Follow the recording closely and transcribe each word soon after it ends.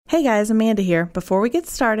Hey guys, Amanda here. Before we get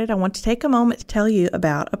started, I want to take a moment to tell you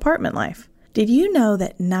about apartment life. Did you know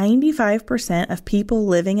that 95% of people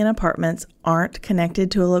living in apartments aren't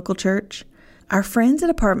connected to a local church? Our friends at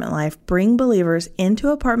Apartment Life bring believers into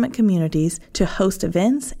apartment communities to host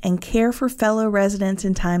events and care for fellow residents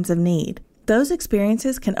in times of need. Those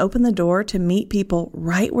experiences can open the door to meet people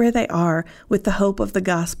right where they are with the hope of the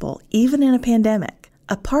gospel, even in a pandemic.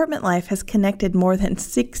 Apartment Life has connected more than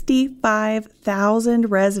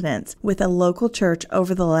 65,000 residents with a local church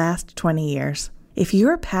over the last 20 years. If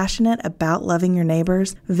you're passionate about loving your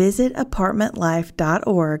neighbors, visit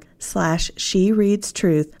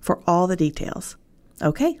apartmentlife.org/shereadstruth for all the details.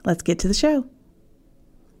 Okay, let's get to the show.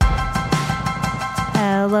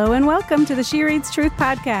 Hello and welcome to the She Reads Truth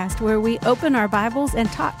podcast, where we open our Bibles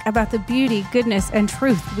and talk about the beauty, goodness, and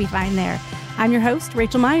truth we find there. I'm your host,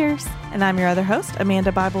 Rachel Myers. And I'm your other host,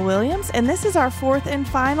 Amanda Bible Williams. And this is our fourth and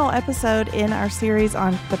final episode in our series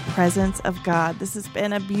on the presence of God. This has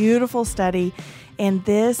been a beautiful study, and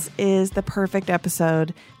this is the perfect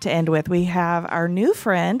episode to end with. We have our new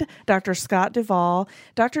friend, Dr. Scott Duvall.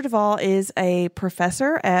 Dr. Duvall is a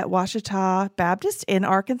professor at Ouachita Baptist in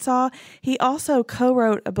Arkansas. He also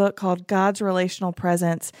co-wrote a book called God's Relational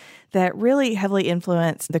Presence that really heavily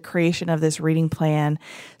influenced the creation of this reading plan.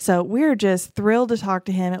 So we're just thrilled to talk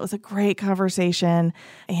to him. It was a great conversation,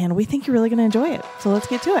 and we think you're really going to enjoy it. So let's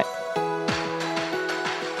get to it.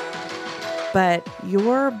 But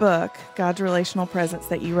your book, God's Relational Presence,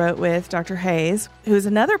 that you wrote with Dr. Hayes, who is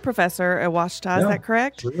another professor at Ouachita, is that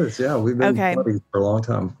correct? It is, yeah. We've been buddies for a long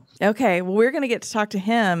time. Okay, well, we're going to get to talk to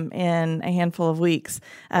him in a handful of weeks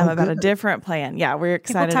about a different plan. Yeah, we're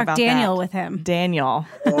excited about that. We'll talk Daniel with him. Daniel.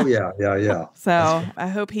 Oh, yeah. So I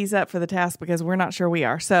hope he's up for the task because we're not sure we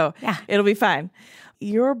are. So It'll be fine.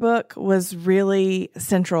 Your book was really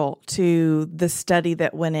central to the study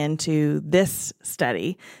that went into this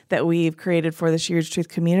study that we've created for the She Reads Truth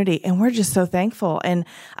community, and we're just so thankful. And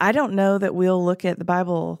I don't know that we'll look at the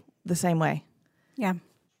Bible the same way. Yeah.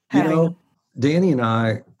 You know, Danny and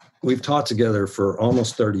I, we've taught together for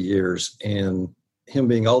almost 30 years, and him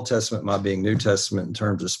being Old Testament, my being New Testament in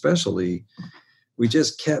terms of specialty, we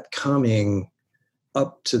just kept coming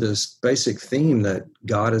up to this basic theme that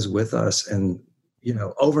God is with us. And, you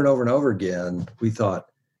know, over and over and over again, we thought,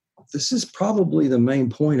 this is probably the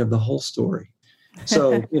main point of the whole story.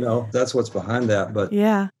 So, you know, that's what's behind that. But, you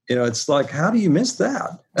know, it's like, how do you miss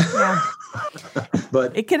that? Yeah.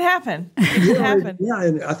 But it can happen. It can happen. Yeah,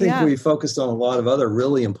 and I think we focused on a lot of other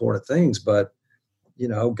really important things, but, you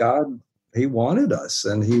know, God, he wanted us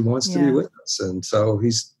and he wants to be with us. And so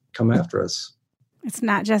he's come after us. It's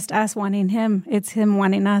not just us wanting him, it's him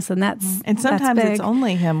wanting us. And sometimes it's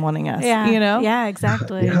only him wanting us, you know? Yeah,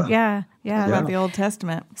 exactly. Yeah. About the Old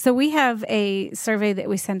Testament. So we have a survey that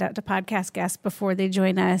we send out to podcast guests before they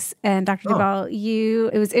join us. And Dr. Duvall,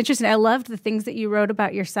 it was interesting. I loved the things that you wrote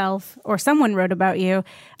about yourself, or someone wrote about you.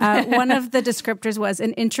 One of the descriptors was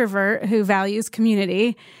an introvert who values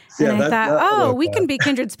community. And I thought, we can be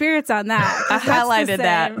kindred spirits on that. I highlighted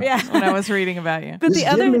that when I was reading about you. But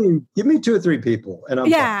give me 2 or 3 people, and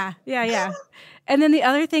I'm fine. And then the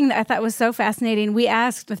other thing that I thought was so fascinating, we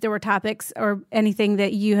asked if there were topics or anything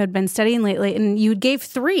that you had been studying lately, and you gave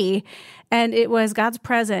 3, and it was God's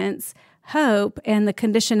presence, hope, and the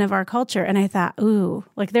condition of our culture. And I thought,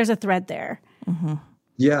 like there's a thread there. Mm-hmm.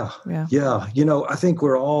 Yeah. You know, I think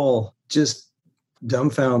we're all just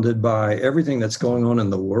dumbfounded by everything that's going on in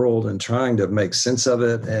the world and trying to make sense of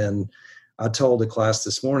it. And I told the class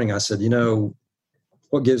this morning, I said, you know,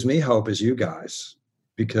 what gives me hope is you guys,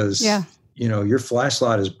 because you know, your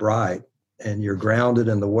flashlight is bright and you're grounded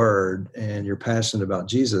in the word and you're passionate about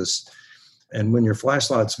Jesus. And when your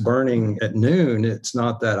flashlight's burning at noon, it's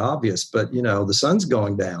not that obvious, but you know, the sun's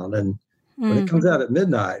going down, and when it comes out at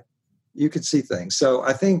midnight, you could see things. So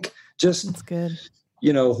I think that's good.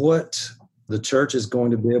 You know, what the church is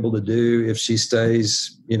going to be able to do if she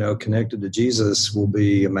stays, you know, connected to Jesus will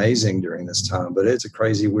be amazing during this time, but it's a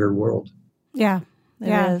crazy, weird world. Yeah. It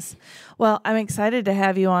is. Well, I'm excited to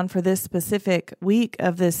have you on for this specific week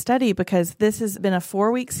of this study, because this has been a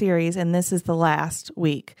 4-week series, and this is the last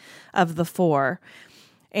week of the 4.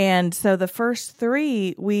 And so the first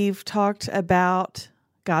 3, we've talked about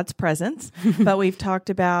God's presence, but we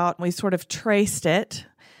sort of traced it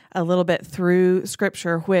a little bit through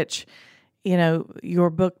Scripture, which, you know, your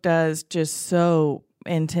book does just so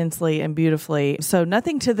intensely and beautifully. So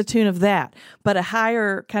nothing to the tune of that, but a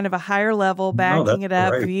higher level backing it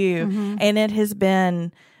up for you. Mm-hmm. And it has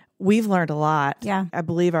been, we've learned a lot. Yeah. I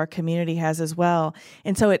believe our community has as well.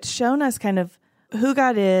 And so it's shown us kind of who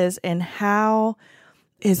God is and how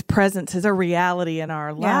his presence is a reality in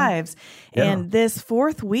our lives. Yeah. And this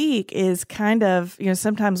fourth week is kind of,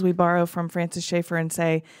 sometimes we borrow from Francis Schaeffer and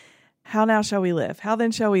say, how now shall we live? How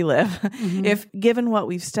then shall we live? Mm-hmm. If given what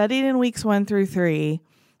we've studied in weeks 1 through 3,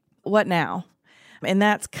 what now? And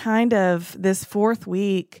that's kind of, this fourth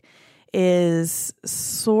week is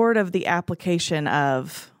sort of the application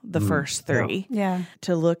of the first 3. Yeah.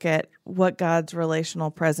 To look at what God's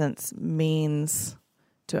relational presence means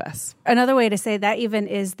to us. Another way to say that even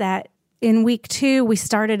is that in week 2, we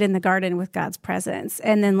started in the garden with God's presence.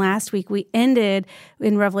 And then last week, we ended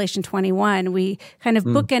in Revelation 21. We kind of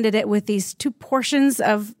bookended it with these 2 portions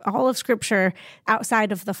of all of Scripture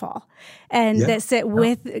outside of the fall and that sit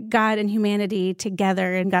with God and humanity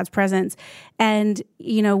together in God's presence. And,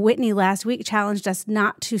 Whitney last week challenged us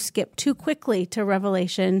not to skip too quickly to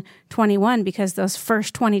Revelation 21 because those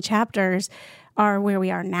first 20 chapters are where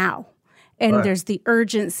we are now. And there's the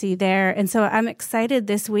urgency there. And so I'm excited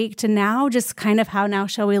this week to now just kind of how now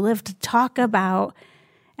shall we live to talk about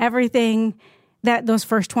everything that those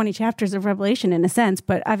first 20 chapters of Revelation in a sense,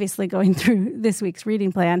 but obviously going through this week's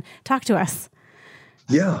reading plan. Talk to us.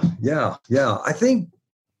 Yeah. I think,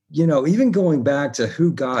 even going back to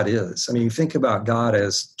who God is, I mean, you think about God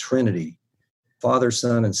as Trinity, Father,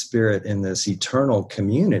 Son, and Spirit in this eternal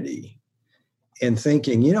community and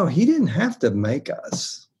thinking, he didn't have to make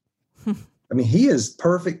us. I mean, he is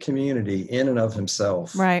perfect community in and of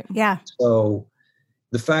himself. Right. Yeah. So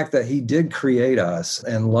the fact that he did create us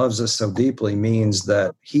and loves us so deeply means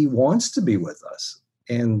that he wants to be with us.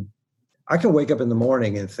 And I can wake up in the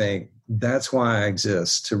morning and think, that's why I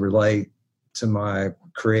exist, to relate to my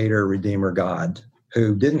creator, redeemer God,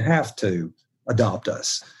 who didn't have to adopt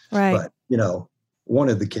us. Right. But,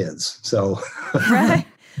 wanted the kids. So.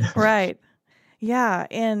 Right. Yeah,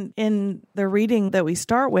 and in the reading that we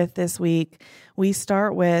start with this week, we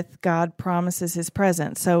start with God promises his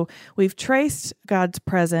presence. So we've traced God's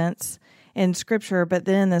presence in Scripture, but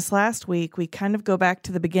then in this last week, we kind of go back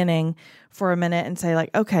to the beginning for a minute and say,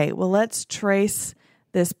 okay, well, let's trace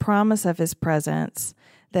this promise of his presence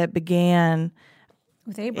that began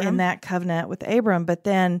with Abram. In that covenant with Abram. But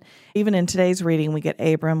then even in today's reading, we get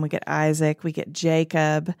Abram, we get Isaac, we get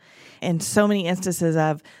Jacob, and so many instances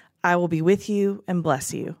of, I will be with you and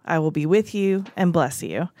bless you. I will be with you and bless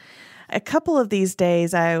you. A couple of these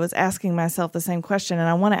days, I was asking myself the same question, and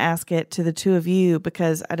I want to ask it to the two of you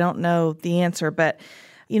because I don't know the answer. But,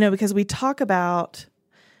 because we talk about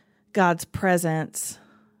God's presence,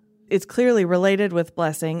 it's clearly related with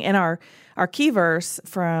blessing. And our key verse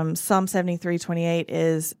from Psalm 73:28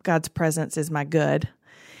 is, God's presence is my good.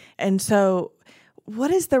 And so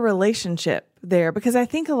what is the relationship there? Because I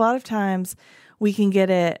think a lot of times we can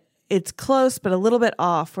get it's close, but a little bit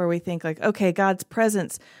off where we think okay, God's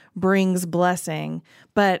presence brings blessing.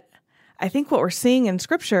 But I think what we're seeing in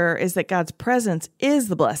Scripture is that God's presence is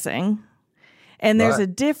the blessing. And there's a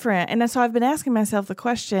different, and so I've been asking myself the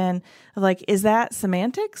question of is that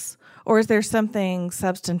semantics or is there something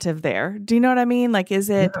substantive there? Do you know what I mean? Is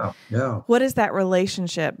it, what is that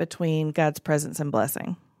relationship between God's presence and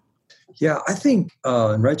blessing? Yeah, I think,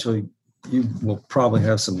 and Rachel, you will probably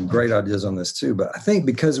have some great ideas on this too, but I think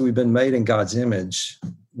because we've been made in God's image,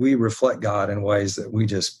 we reflect God in ways that we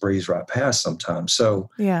just breeze right past sometimes. So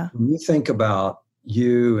when you think about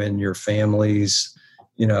you and your families,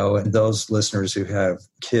 and those listeners who have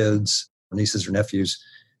kids, nieces or nephews,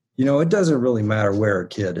 it doesn't really matter where a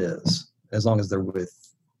kid is, as long as they're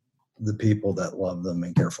with the people that love them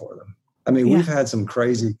and care for them. I mean, we've had some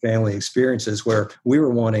crazy family experiences where we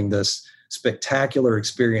were wanting this spectacular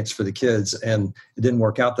experience for the kids, and it didn't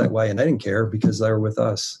work out that way, and they didn't care because they were with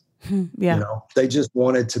us. They just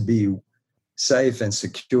wanted to be safe and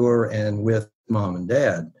secure and with mom and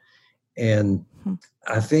dad. And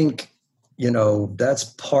I think, that's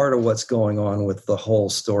part of what's going on with the whole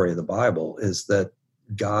story of the Bible, is that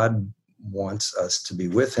God wants us to be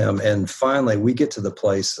with him. And finally, we get to the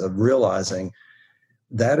place of realizing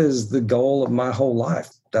that is the goal of my whole life.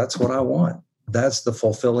 That's what I want. That's the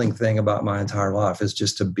fulfilling thing about my entire life, is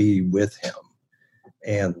just to be with him.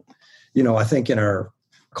 And, I think in our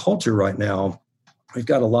culture right now, we've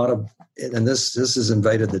got a lot of, and this has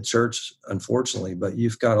invaded the church, unfortunately, but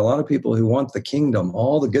you've got a lot of people who want the kingdom,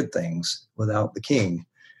 all the good things without the king,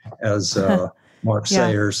 as Mark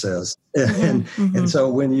Sayer says. And so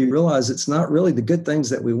when you realize it's not really the good things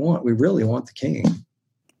that we really want the king.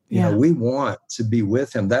 We want to be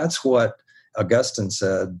with him. That's what Augustine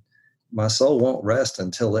said. My soul won't rest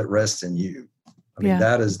until it rests in you. I mean,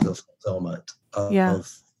 that is the fulfillment of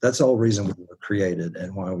that's the whole reason we were created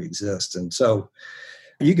and why we exist. And so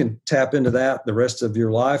you can tap into that the rest of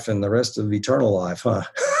your life and the rest of eternal life, huh?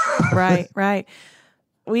 Right.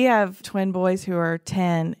 We have twin boys who are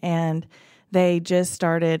 10, and they just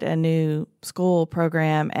started a new school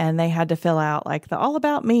program, and they had to fill out like the All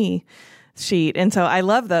About Me sheet. And so I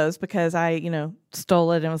love those because I,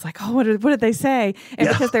 stole it and was like, oh, what did they say? And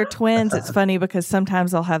because they're twins, it's funny because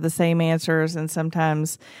sometimes they'll have the same answers and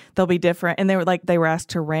sometimes they'll be different. And they were asked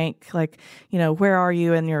to rank, where are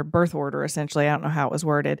you in your birth order, essentially. I don't know how it was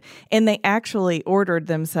worded. And they actually ordered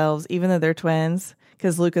themselves, even though they're twins,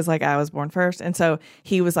 because Luke is like, I was born first. And so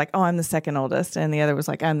he was like, oh, I'm the second oldest. And the other was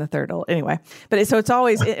like, I'm the third old. Anyway, so it's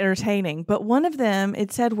always entertaining. But one of them,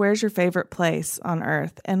 it said, where's your favorite place on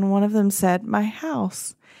earth? And one of them said, my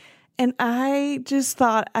house. And I just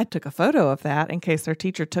thought, I took a photo of that in case their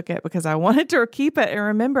teacher took it because I wanted to keep it and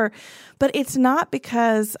remember. But it's not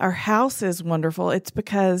because our house is wonderful. It's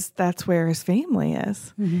because that's where his family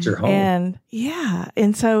is. Mm-hmm. It's your home. And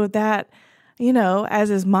and so that, as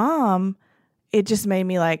his mom, it just made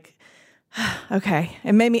me like, okay.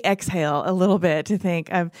 It made me exhale a little bit to think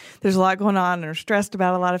there's a lot going on and are stressed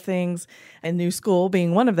about a lot of things, and new school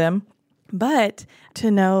being one of them. But to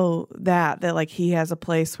know that like he has a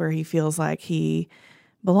place where he feels like he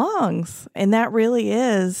belongs. And that really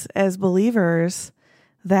is, as believers,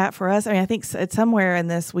 that for us. I mean, I think it's somewhere in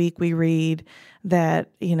this week we read that,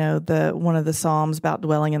 one of the Psalms about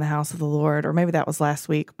dwelling in the house of the Lord, or maybe that was last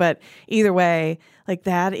week. But either way, like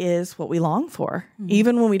that is what we long for,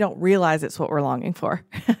 even when we don't realize it's what we're longing for.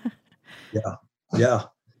 Yeah.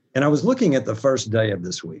 And I was looking at the first day of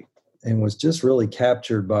this week and was just really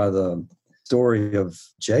captured by the story of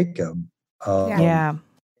Jacob. And,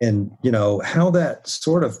 how that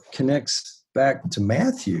sort of connects back to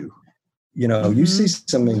Matthew. You see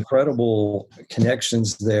some incredible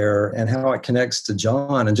connections there and how it connects to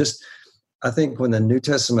John. And just, I think when the New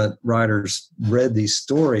Testament writers read these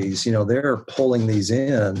stories, they're pulling these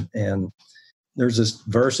in. And there's this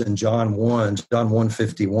verse in John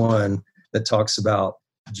 1:51 that talks about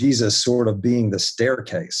Jesus sort of being the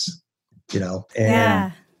staircase,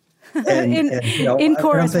 and in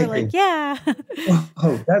chorus, we're like,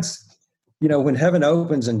 that's, when heaven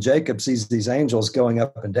opens and Jacob sees these angels going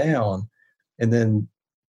up and down. And then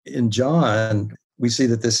in John, we see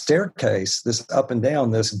that this staircase, this up and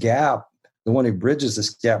down, this gap, the one who bridges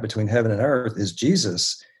this gap between heaven and earth is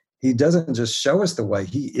Jesus. He doesn't just show us the way,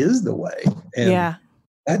 he is the way. And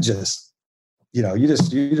that just, you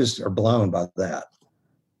just are blown by that.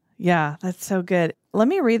 Yeah, that's so good. Let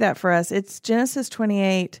me read that for us. It's Genesis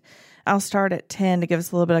 28. I'll start at 10 to give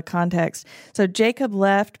us a little bit of context. So Jacob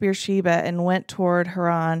left Beersheba and went toward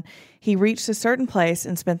Haran. He reached a certain place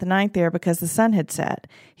and spent the night there because the sun had set.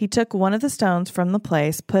 He took one of the stones from the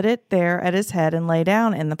place, put it there at his head, and lay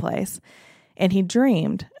down in the place. And he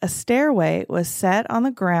dreamed. A stairway was set on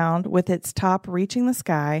the ground with its top reaching the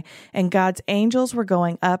sky, and God's angels were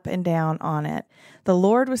going up and down on it. The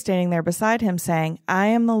Lord was standing there beside him, saying, I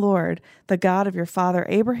am the Lord, the God of your father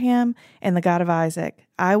Abraham and the God of Isaac.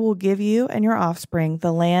 I will give you and your offspring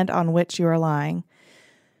the land on which you are lying.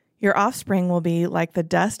 Your offspring will be like the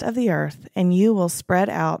dust of the earth, and you will spread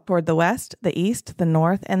out toward the west, the east, the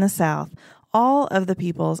north, and the south. All of the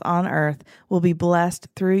peoples on earth will be blessed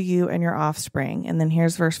through you and your offspring. And then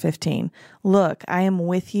here's verse 15. Look, I am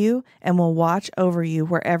with you and will watch over you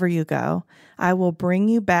wherever you go. I will bring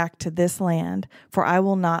you back to this land, for I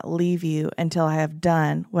will not leave you until I have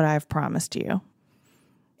done what I have promised you.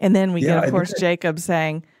 And then we get, of course, Jacob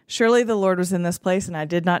saying, surely the Lord was in this place and I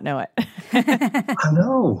did not know it. I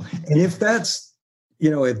know. And if that's,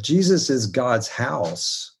 if Jesus is God's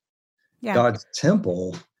house, God's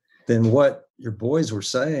temple, then what your boys were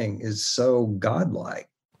saying is so godlike.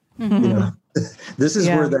 Mm-hmm. This is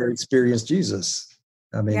where they experienced Jesus.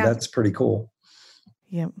 I mean, that's pretty cool.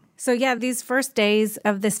 Yep. So these first days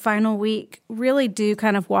of this final week really do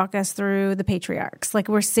kind of walk us through the patriarchs. Like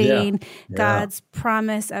we're seeing God's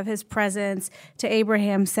promise of his presence to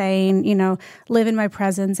Abraham saying, live in my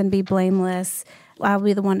presence and be blameless. I'll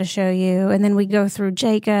be the one to show you. And then we go through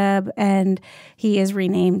Jacob and he is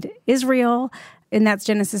renamed Israel. And that's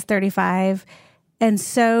Genesis 35. And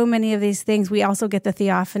so many of these things, we also get the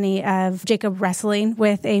theophany of Jacob wrestling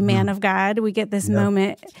with a man of God. We get this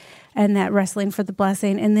moment and that wrestling for the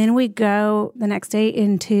blessing. And then we go the next day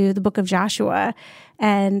into the book of Joshua,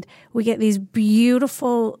 and we get these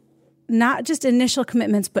beautiful, not just initial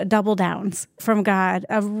commitments, but double downs from God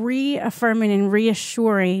of reaffirming and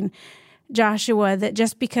reassuring Joshua that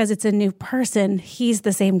just because it's a new person, he's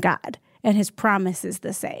the same God. And his promise is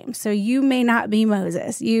the same. So you may not be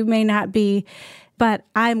Moses. You may not be, but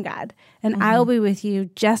I'm God. And I'll be with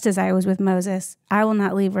you just as I was with Moses. I will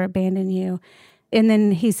not leave or abandon you. And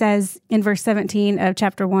then he says in verse 17 of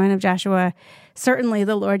chapter 1 of Joshua, certainly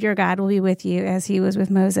the Lord your God will be with you as he was with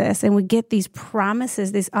Moses. And we get these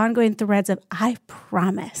promises, these ongoing threads of, I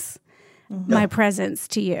promise my presence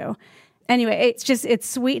to you. Anyway, it's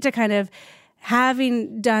sweet to kind of,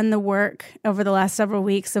 having done the work over the last several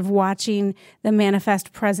weeks of watching the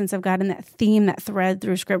manifest presence of God and that theme, that thread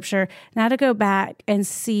through Scripture, now to go back and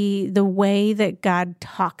see the way that God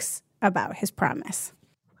talks about his promise.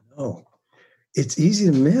 Oh, it's easy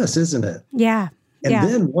to miss, isn't it? Yeah. And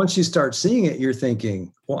then once you start seeing it, you're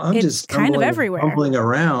thinking, well, I'm It's just kind of everywhere, fumbling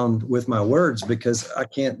around with my words because I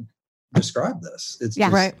can't describe this. It's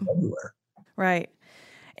just everywhere. Right.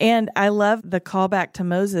 And I love the callback to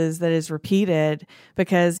Moses that is repeated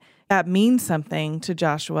because that means something to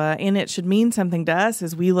Joshua, and it should mean something to us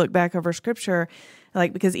as we look back over Scripture.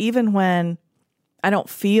 Like, because even when I don't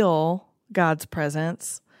feel God's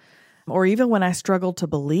presence, or even when I struggle to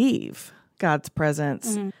believe God's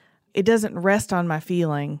presence, it doesn't rest on my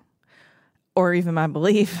feeling or even my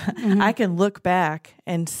belief. I can look back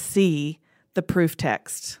and see the proof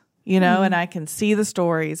text, and I can see the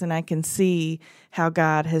stories, and I can see how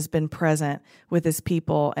God has been present with his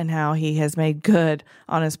people and how he has made good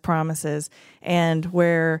on his promises. And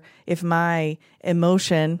where if my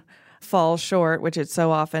emotion falls short, which it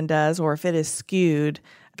so often does, or if it is skewed,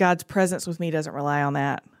 God's presence with me doesn't rely on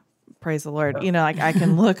that. Praise the Lord. I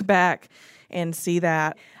can look back and see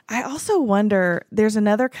that. I also wonder, there's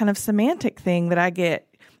another kind of semantic thing that I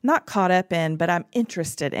get not caught up in, but I'm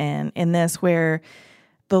interested in this, where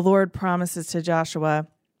the Lord promises to Joshua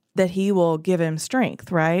that he will give him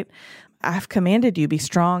strength, right? I've commanded you, be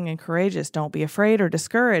strong and courageous. Don't be afraid or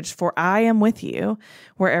discouraged, for I am with you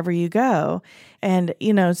wherever you go. And,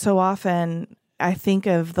 so often I think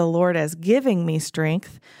of the Lord as giving me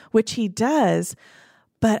strength, which he does,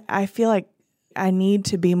 but I feel like I need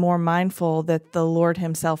to be more mindful that the Lord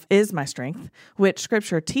himself is my strength, which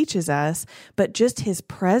Scripture teaches us, but just his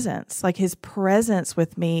presence, like his presence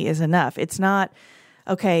with me is enough. It's not,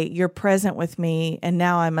 okay, you're present with me and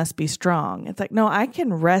now I must be strong. It's like, no, I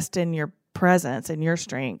can rest in your presence and your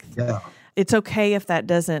strength. Yeah. It's okay if that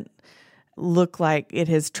doesn't look like it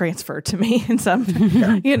has transferred to me in some,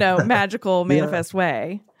 magical manifest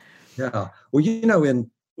way. Yeah. Well,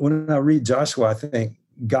 when I read Joshua, I think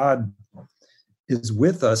God is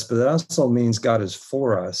with us, but that also means God is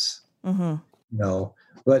for us.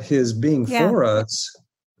 But his being for us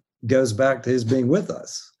goes back to his being with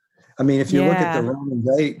us. I mean, if you look at the Romans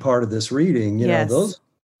 8 part of this reading, those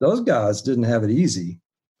guys didn't have it easy.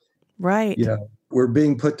 Right. We're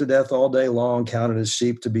being put to death all day long, counted as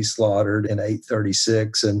sheep to be slaughtered in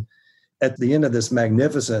 836. And at the end of this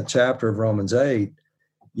magnificent chapter of Romans 8,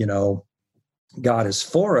 God is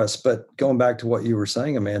for us. But going back to what you were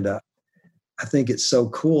saying, Amanda, I think it's so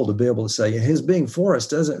cool to be able to say his being for us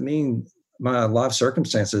doesn't mean my life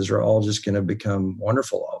circumstances are all just going to become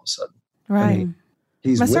wonderful all of a sudden. Right. I mean,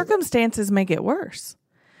 my circumstances make it worse.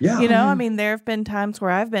 Yeah. There have been times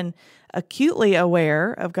where I've been acutely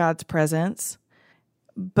aware of God's presence,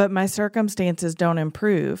 but my circumstances don't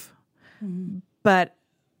improve. But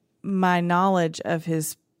my knowledge of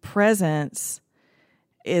his presence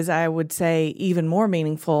is, I would say, even more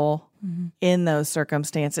meaningful in those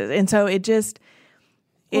circumstances. And so it just...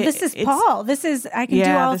 this is Paul. This is, I can do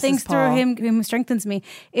all things through him who strengthens me.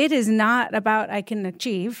 It is not about I can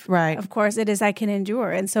achieve. Right. Of course, it is I can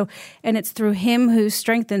endure. And it's through him who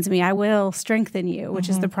strengthens me. I will strengthen you, which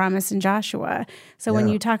is the promise in Joshua. So when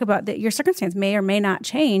you talk about that, your circumstance may or may not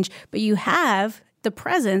change, but you have the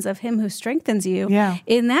presence of him who strengthens you. Yeah.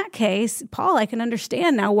 In that case, Paul, I can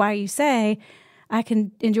understand now why you say I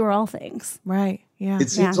can endure all things. Right. Yeah.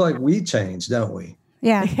 It seems like we change, don't we?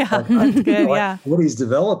 Yeah. That's good. Yeah. What he's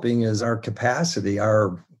developing is our capacity,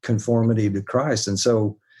 our conformity to Christ. And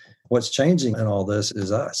so what's changing in all this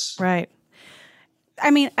is us. Right.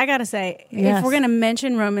 I mean, I got to say, if we're going to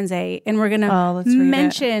mention Romans 8 and we're going to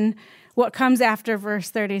mention what comes after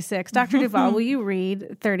verse 36, Dr. Duvall, will you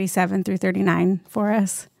read 37 through 39 for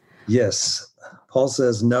us? Yes. Paul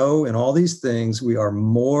says, no, in all these things, we are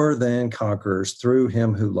more than conquerors through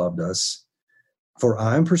him who loved us. For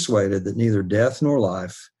I am persuaded that neither death nor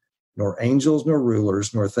life, nor angels nor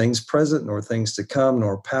rulers, nor things present, nor things to come,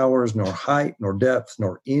 nor powers, nor height, nor depth,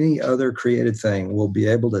 nor any other created thing will be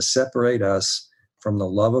able to separate us from the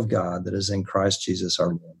love of God that is in Christ Jesus our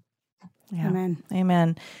Lord. Yeah. Amen.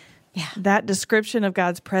 Amen. Yeah. That description of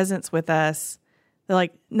God's presence with us,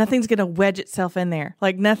 like nothing's going to wedge itself in there.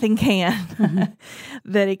 Like nothing can.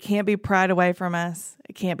 That it can't be pried away from us.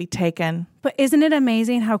 It can't be taken. But isn't it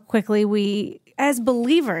amazing how quickly we, as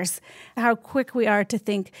believers, how quick we are to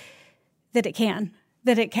think that it can?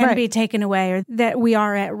 that it can be taken away or that we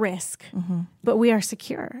are at risk, but we are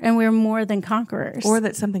secure and we're more than conquerors. Or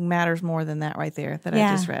that something matters more than that right there that I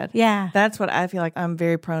just read. Yeah. That's what I feel like I'm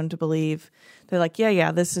very prone to believe. They're like,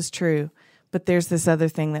 yeah, this is true. But there's this other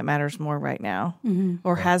thing that matters more right now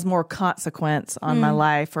or has more consequence on my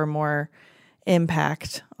life or more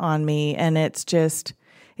impact on me. And it's just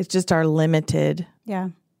our limited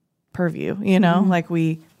purview, like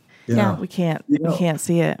we can't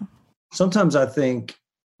see it. Sometimes I think,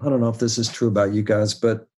 I don't know if this is true about you guys,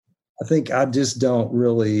 but I think I just don't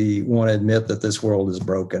really want to admit that this world is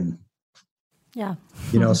broken. Yeah.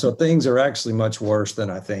 So things are actually much worse than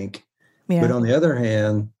I think. Yeah. But on the other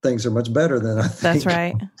hand, things are much better than I think. That's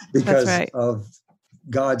right. Because of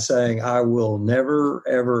God saying, I will never,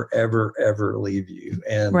 ever, ever, ever leave you.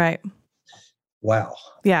 And wow.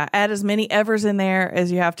 Yeah. Add as many evers in there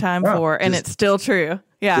as you have time for, and it's still true.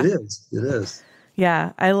 Yeah. It is.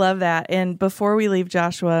 Yeah, I love that. And before we leave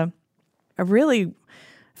Joshua, I really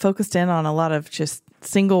focused in on a lot of just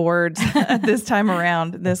single words this time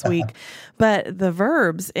around this week. But the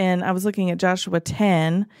verbs, and I was looking at Joshua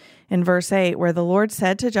 10 in verse 8, where the Lord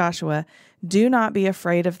said to Joshua, "Do not be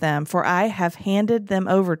afraid of them, for I have handed them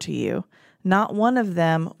over to you. Not one of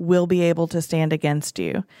them will be able to stand against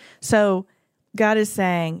you." So God is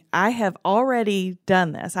saying, I have already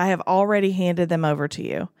done this. I have already handed them over to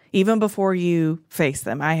you. Even before you face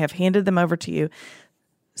them, I have handed them over to you.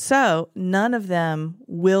 So none of them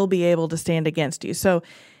will be able to stand against you. So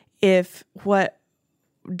if what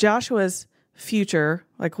Joshua's future,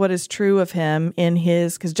 like what is true of him in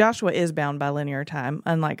his, because Joshua is bound by linear time,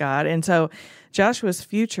 unlike God. And so Joshua's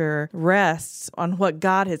future rests on what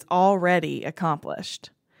God has already accomplished.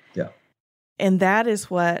 Yeah. And that is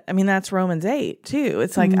that's Romans 8 too.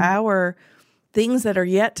 It's like our things that are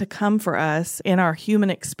yet to come for us in our human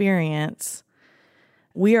experience,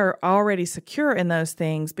 we are already secure in those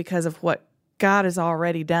things because of what God has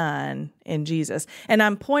already done in Jesus. And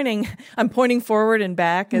I'm pointing forward and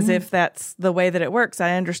back as if that's the way that it works.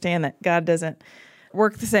 I understand that God doesn't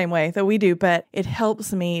work the same way that we do, but it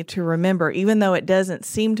helps me to remember, even though it doesn't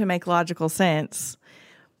seem to make logical sense,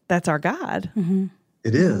 that's our God.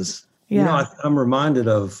 It is. Yeah. I'm reminded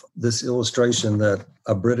of this illustration that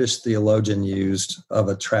a British theologian used of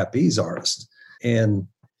a trapeze artist. And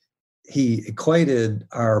he equated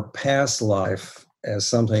our past life as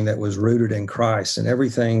something that was rooted in Christ and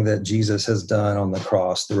everything that Jesus has done on the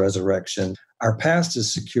cross, the resurrection. Our past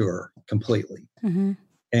is secure completely.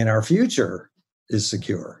 And our future is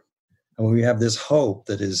secure. And we have this hope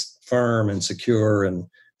that is firm and secure and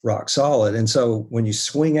rock solid. And so when you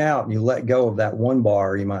swing out and you let go of that one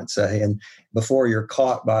bar, you might say, and before you're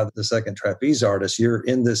caught by the second trapeze artist, you're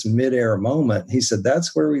in this midair moment. He said,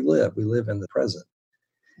 that's where we live. We live in the present.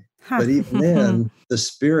 But even then, the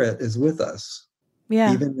Spirit is with us,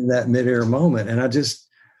 even in that midair moment. And I just,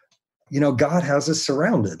 God has us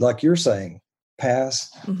surrounded, like you're saying,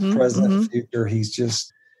 past, present, future. He's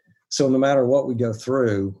just, so no matter what we go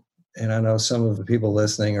through, and I know some of the people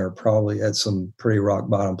listening are probably at some pretty rock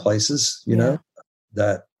bottom places,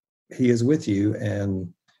 that he is with you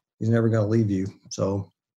and he's never going to leave you.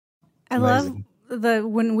 So I love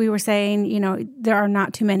when we were saying, there are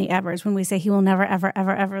not too many evers when we say he will never, ever,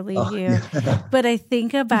 ever, ever leave you. Yeah. But I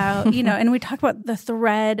think about, and we talk about the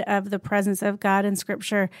thread of the presence of God in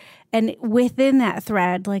Scripture. And within that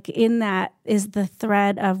thread, like in that is the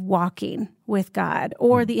thread of walking with God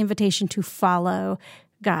or the invitation to follow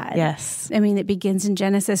God. Yes. I mean, it begins in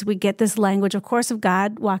Genesis. We get this language, of course, of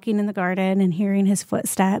God walking in the garden and hearing his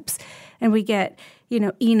footsteps. And we get,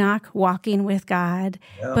 Enoch walking with God.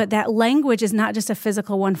 Yeah. But that language is not just a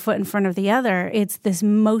physical one foot in front of the other. It's this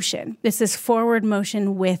motion. It's this forward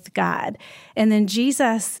motion with God. And then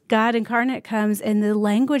Jesus, God incarnate, comes, and the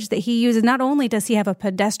language that he uses, not only does he have a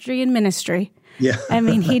pedestrian ministry,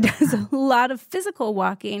 he does a lot of physical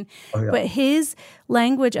walking, but his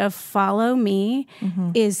language of follow me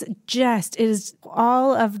is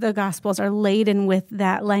all of the Gospels are laden with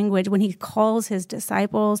that language when he calls his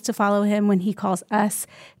disciples to follow him, when he calls us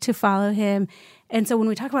to follow him. And so when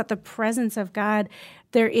we talk about the presence of God,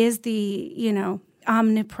 there is the,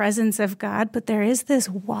 omnipresence of God, but there is this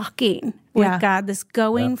walking with God, this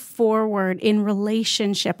going forward in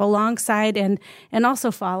relationship alongside and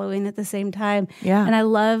also following at the same time. Yeah. And I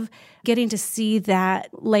love getting to see that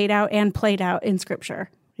laid out and played out in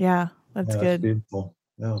Scripture. Yeah, that's good. That's beautiful.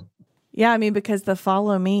 Yeah. Yeah, because the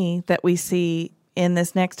follow me that we see in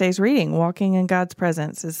this next day's reading, Walking in God's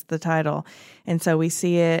Presence is the title. And so we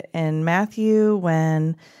see it in Matthew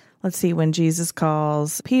when Jesus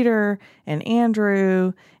calls Peter and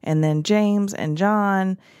Andrew and then James and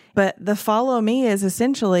John. But the follow me is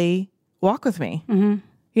essentially walk with me. Mm-hmm.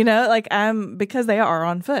 You know, like because they are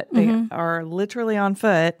on foot. They are literally on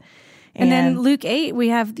foot. And then Luke 8, we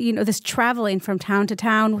have, this traveling from town to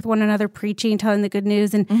town with one another, preaching, telling the good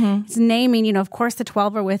news. And it's naming, of course, the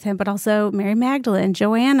 12 are with him, but also Mary Magdalene,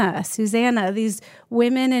 Joanna, Susanna. These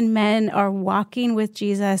women and men are walking with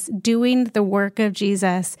Jesus, doing the work of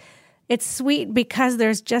Jesus. It's sweet because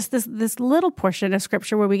there's just this little portion of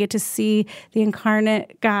Scripture where we get to see the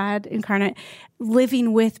incarnate God,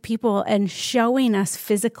 living with people and showing us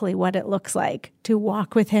physically what it looks like to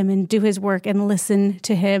walk with him and do his work and listen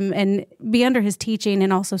to him and be under his teaching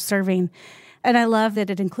and also serving. And I love that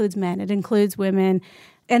it includes men, it includes women.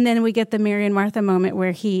 And then we get the Mary and Martha moment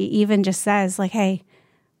where he even just says, like, hey,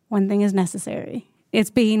 one thing is necessary. It's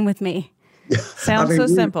being with me. Yeah. Sounds so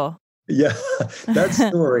simple. Yeah, that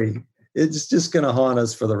story. It's just going to haunt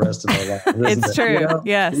us for the rest of our life. It's true.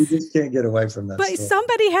 Yes. We just can't get away from that. But story.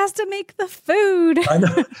 Somebody has to make the food. I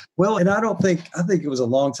know. Well, and I think it was a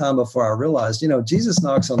long time before I realized, Jesus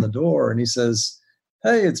knocks on the door and he says,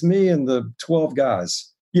 hey, it's me and the 12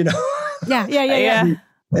 guys, Yeah.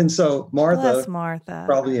 And so Martha,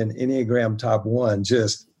 probably an Enneagram type 1,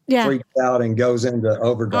 just freaks out and goes into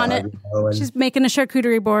overdrive. And she's making a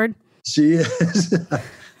charcuterie board. She is.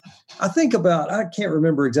 I can't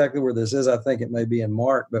remember exactly where this is. I think it may be in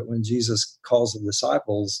Mark, but when Jesus calls the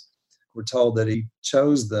disciples, we're told that he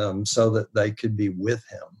chose them so that they could be with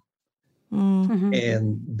him. Mm-hmm.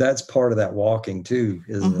 And that's part of that walking too,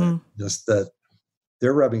 isn't it? Just that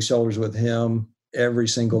they're rubbing shoulders with him every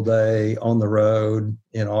single day on the road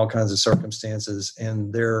in all kinds of circumstances.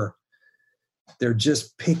 And they're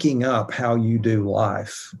just picking up how you do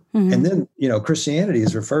life. Mm-hmm. And then, Christianity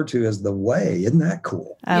is referred to as the way. Isn't that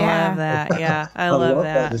cool? I love that. Yeah, I love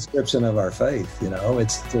that description of our faith.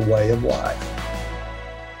 It's the way of life.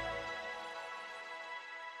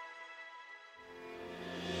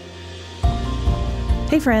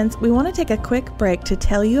 Hey friends, we want to take a quick break to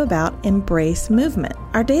tell you about Embrace Movement.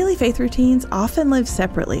 Our daily faith routines often live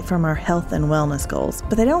separately from our health and wellness goals,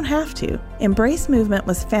 but they don't have to. Embrace Movement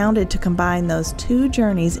was founded to combine those two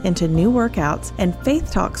journeys into new workouts and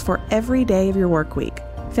faith talks for every day of your work week.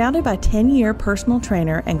 Founded by 10-year personal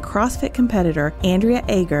trainer and CrossFit competitor Andrea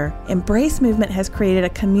Ager, Embrace Movement has created a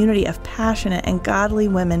community of passionate and godly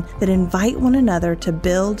women that invite one another to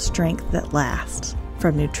build strength that lasts.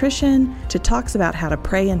 From nutrition to talks about how to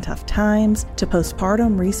pray in tough times to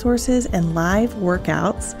postpartum resources and live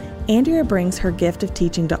workouts, Andrea brings her gift of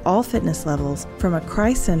teaching to all fitness levels from a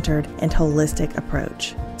Christ-centered and holistic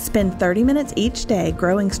approach. Spend 30 minutes each day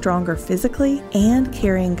growing stronger physically and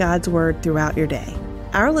carrying God's word throughout your day.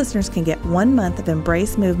 Our listeners can get 1 month of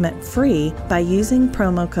Embrace Movement free by using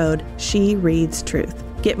promo code SheReadsTruth.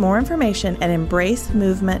 Get more information at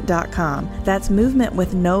embracemovement.com. That's movement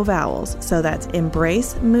with no vowels. So that's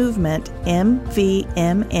embracemovement, MVMNT.com.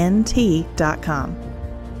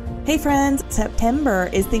 Hey friends, September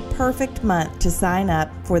is the perfect month to sign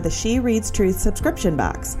up for the She Reads Truth subscription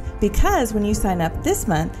box. Because when you sign up this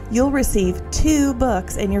month, you'll receive 2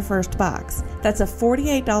 books in your first box. That's a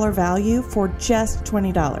 $48 value for just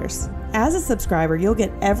 $20. As a subscriber, you'll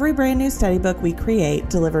get every brand new study book we create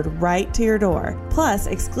delivered right to your door, plus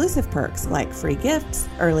exclusive perks like free gifts,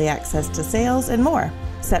 early access to sales, and more.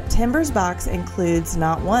 September's box includes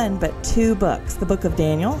not 1, but 2 books, the Book of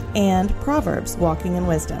Daniel and Proverbs, Walking in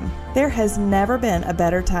Wisdom. There has never been a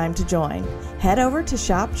better time to join. Head over to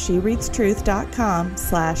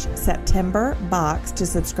shopshereadstruth.com/September box to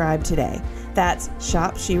subscribe today. That's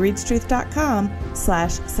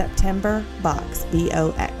shopshereadstruth.com/September box,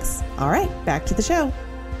 BOX. All right, back to the show.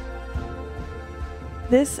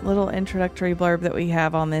 This little introductory blurb that we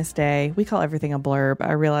have on this day, we call everything a blurb.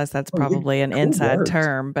 I realize that's probably an inside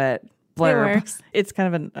term, but blurb. It's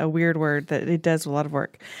kind of a weird word that it does a lot of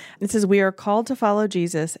work. It says, we are called to follow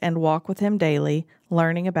Jesus and walk with him daily,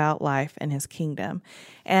 learning about life and his kingdom.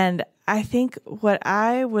 And I think what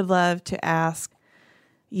I would love to ask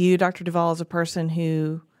you, Dr. Duvall, as a person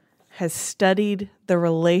who has studied the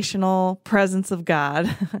relational presence of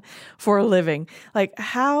God for a living, like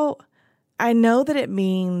how... I know that it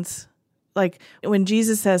means, like, when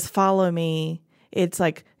Jesus says, follow me, it's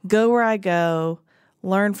like, go where I go,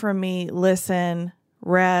 learn from me, listen,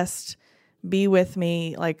 rest, be with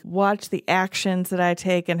me, like, watch the actions that I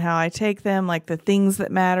take and how I take them, like the things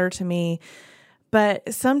that matter to me.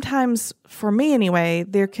 But sometimes, for me anyway,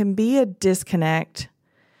 there can be a disconnect,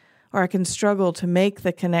 or I can struggle to make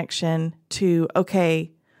the connection to, okay,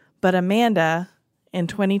 but Amanda in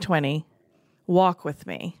 2020, walk with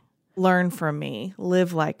me. Learn from me,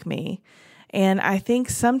 live like me. And I think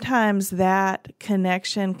sometimes that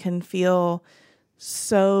connection can feel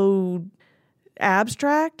so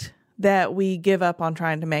abstract that we give up on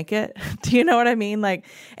trying to make it. Do you know what I mean? And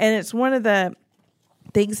it's one of the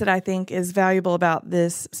things that I think is valuable about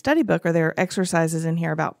this study book, or there are exercises in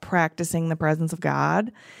here about practicing the presence of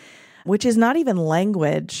God, which is not even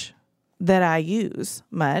language that I use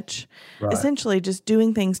much. Right. Essentially just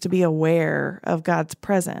doing things to be aware of God's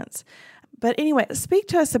presence. But anyway, speak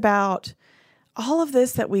to us about all of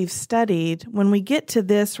this that we've studied. When we get to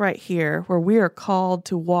this right here, where we are called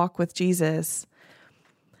to walk with Jesus,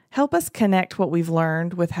 help us connect what we've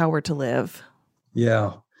learned with how we're to live.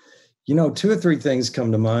 Yeah. Two or three things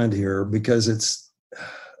come to mind here because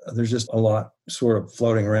there's just a lot sort of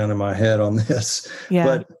floating around in my head on this. Yeah.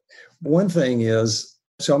 But one thing is,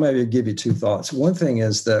 so I'll maybe give you two thoughts. One thing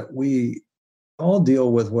is that we all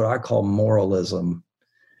deal with what I call moralism,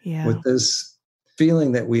 with this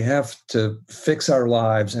feeling that we have to fix our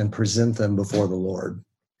lives and present them before the Lord.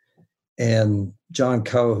 And John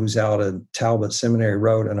Coe, who's out at Talbot Seminary,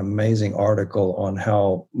 wrote an amazing article on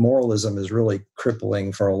how moralism is really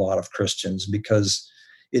crippling for a lot of Christians because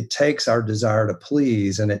it takes our desire to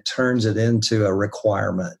please and it turns it into a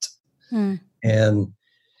requirement. And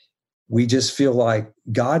we just feel like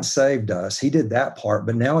God saved us. He did that part,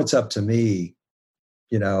 but now it's up to me,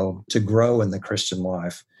 to grow in the Christian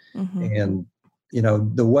life. Mm-hmm. And,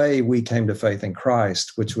 the way we came to faith in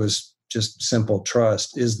Christ, which was just simple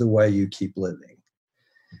trust, is the way you keep living.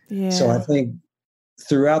 Yeah. So I think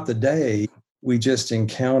throughout the day, we just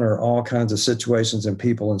encounter all kinds of situations and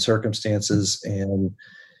people and circumstances. And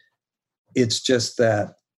it's just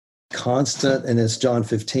that constant, and it's John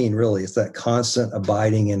 15, really, it's that constant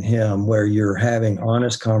abiding in him where you're having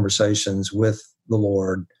honest conversations with the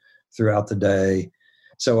Lord throughout the day.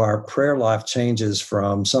 So our prayer life changes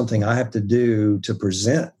from something I have to do to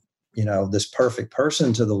present, this perfect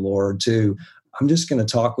person to the Lord to, I'm just going to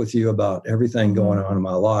talk with you about everything going on in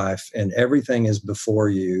my life, and everything is before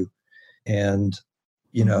you. And,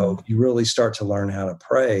 you really start to learn how to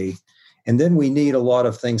pray. And then we need a lot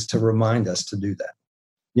of things to remind us to do that.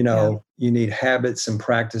 You need habits and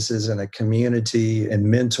practices and a community and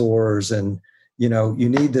mentors. And, you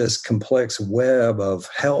need this complex web of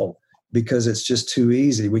help because it's just too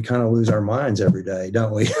easy. We kind of lose our minds every day,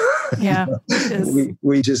 don't we? Yeah.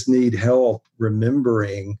 we just need help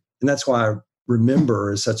remembering. And that's why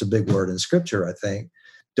remember is such a big word in Scripture, I think.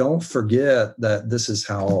 Don't forget that this is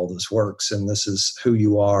how all this works, and this is who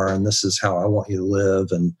you are, and this is how I want you to live.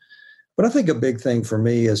 But I think a big thing for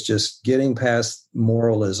me is just getting past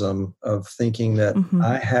moralism of thinking that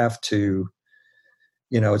I have to,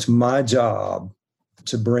 it's my job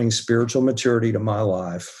to bring spiritual maturity to my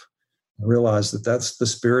life. I realize that that's the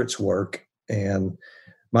Spirit's work, and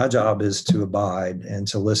my job is to abide and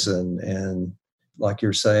to listen and, like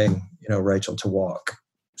you're saying, Rachel, to walk.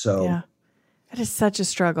 So yeah, it is such a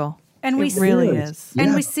struggle. And it really is.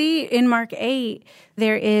 And we see in Mark 8,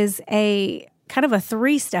 there is a kind of a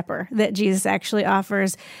 3-stepper that Jesus actually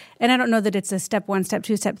offers. And I don't know that it's a step 1, step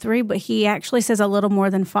 2, step 3, but he actually says a little more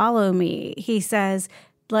than follow me. He says,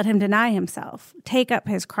 let him deny himself, take up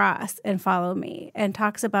his cross and follow me, and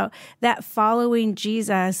talks about that following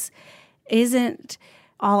Jesus isn't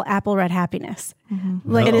all apple red happiness.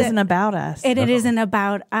 Like it isn't about us. It isn't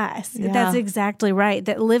about us. Yeah. That's exactly right.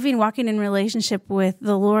 That walking in relationship with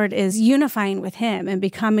the Lord is unifying with him and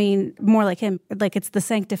becoming more like him. Like it's the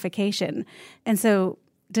sanctification. And so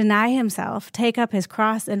deny himself, take up his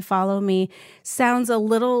cross and follow me sounds a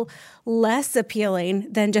little less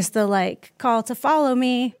appealing than just the call to follow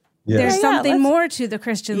me. Yes. There's something more to the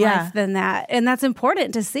Christian life than that. And that's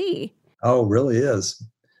important to see. Oh, it really is.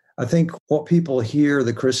 I think what people hear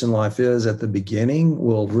the Christian life is at the beginning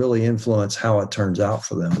will really influence how it turns out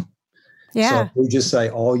for them. Yeah. So if we just say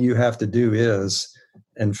all you have to do is,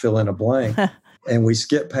 and fill in a blank, and we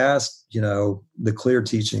skip past, the clear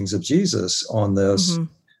teachings of Jesus on this,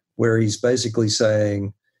 where he's basically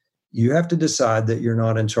saying, you have to decide that you're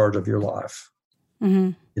not in charge of your life.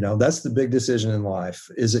 That's the big decision in life.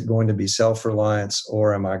 Is it going to be self-reliance,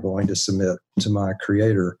 or am I going to submit to my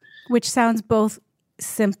Creator? Which sounds both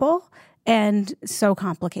simple and so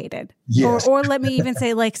complicated. Yes. Or let me even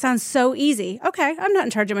say, sounds so easy. Okay, I'm not in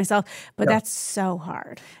charge of myself, but that's so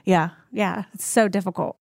hard. Yeah. Yeah, it's so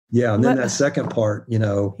difficult. Yeah, and then that second part,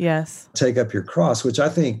 yes, take up your cross, which I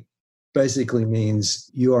think basically means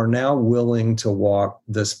you are now willing to walk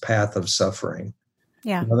this path of suffering.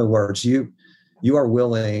 Yeah. In other words, you are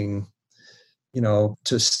willing,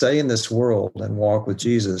 to stay in this world and walk with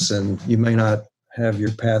Jesus, and you may not have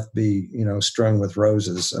your path be, strung with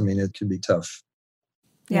roses. I mean, it could be tough.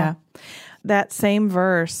 Yeah. That same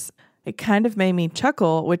verse it kind of made me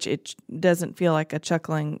chuckle, which it doesn't feel like a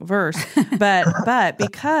chuckling verse. But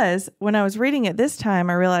because when I was reading it this time,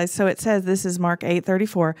 I realized, so it says, this is Mark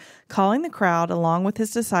 8:34, calling the crowd along with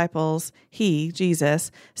his disciples, he,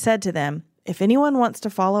 Jesus, said to them, if anyone wants to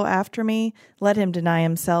follow after me, let him deny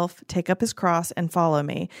himself, take up his cross, and follow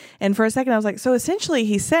me. And for a second, I was like, so essentially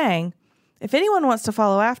he's saying, if anyone wants to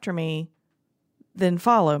follow after me, then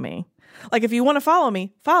follow me. Like, if you want to follow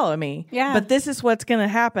me, follow me. Yeah. But this is what's going to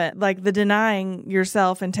happen. Like, the denying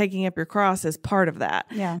yourself and taking up your cross is part of that.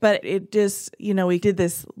 Yeah. But it just, we did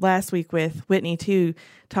this last week with Whitney too,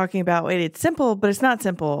 talking about, wait, it's simple, but it's not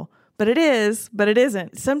simple. But it is, but it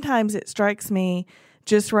isn't. Sometimes it strikes me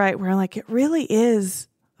just right where I'm like, it really is,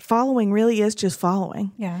 following really is just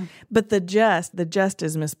following. Yeah. But the just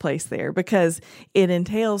is misplaced there because it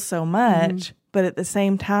entails so much, but at the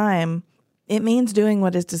same time, it means doing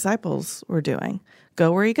what his disciples were doing.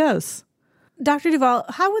 Go where he goes. Dr. Duvall,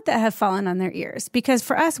 how would that have fallen on their ears? Because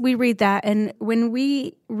for us, we read that, and when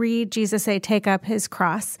we read Jesus say, take up his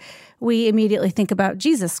cross, we immediately think about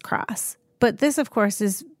Jesus' cross. But this, of course,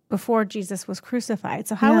 is before Jesus was crucified.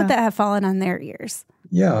 So how would that have fallen on their ears?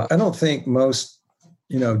 Yeah, I don't think most,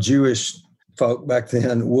 Jewish folk back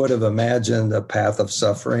then would have imagined a path of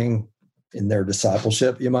suffering in their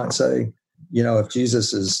discipleship, you might say. If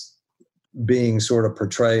Jesus is being sort of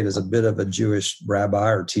portrayed as a bit of a Jewish rabbi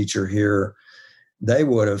or teacher here, they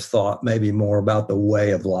would have thought maybe more about the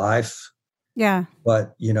way of life. Yeah.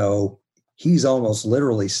 But, he's almost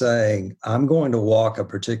literally saying, I'm going to walk a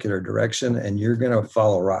particular direction and you're going to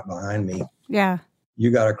follow right behind me. Yeah. You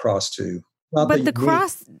got to cross too. But the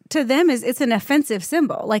cross to them it's an offensive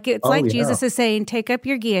symbol. Like it's Jesus is saying, take up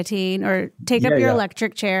your guillotine or take up your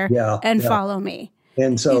electric chair and follow me.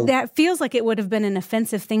 And so that feels like it would have been an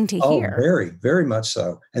offensive thing to hear. Very, very much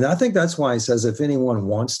so. And I think that's why he says, if anyone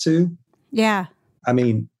wants to. Yeah. I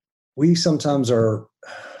mean, we sometimes are,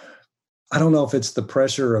 I don't know if it's the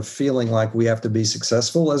pressure of feeling like we have to be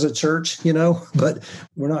successful as a church, but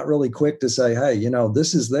we're not really quick to say, hey,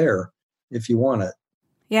 this is there if you want it.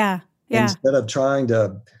 Yeah. Yeah. Instead of trying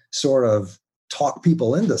to sort of talk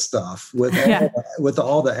people into stuff with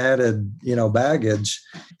all the added, baggage.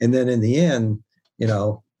 And then in the end,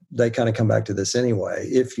 they kind of come back to this anyway,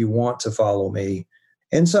 if you want to follow me.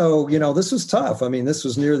 And so, this was tough. I mean, this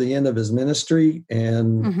was near the end of his ministry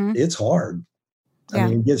and it's hard. I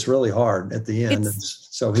mean, it gets really hard at the end.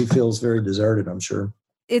 So he feels very deserted, I'm sure.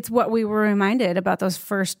 It's what we were reminded about those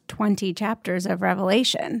first 20 chapters of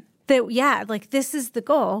Revelation. That, this is the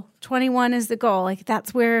goal. 21 is the goal. Like,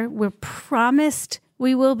 that's where we're promised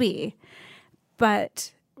we will be.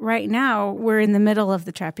 But right now, we're in the middle of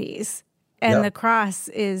the trapeze. And the cross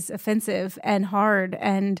is offensive and hard,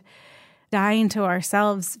 and dying to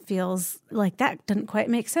ourselves feels like that didn't quite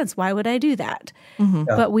make sense. Why would I do that? Mm-hmm.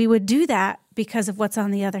 Yeah. But we would do that because of what's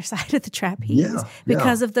on the other side of the trapeze,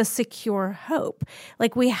 because of the secure hope.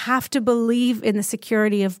 Like, we have to believe in the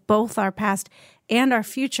security of both our past and our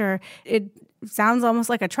future. It sounds almost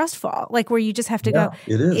like a trust fall, like where you just have to go,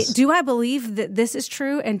 it is. Do I believe that this is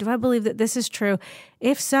true? And do I believe that this is true?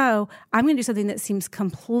 If so, I'm going to do something that seems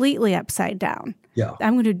completely upside down. Yeah.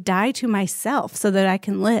 I'm going to die to myself so that I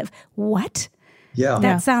can live. What? Yeah.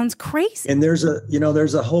 That sounds crazy. And there's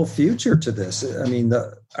a whole future to this. I mean,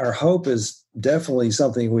 our hope is definitely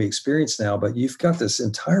something we experience now, but you've got this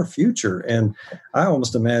entire future. And I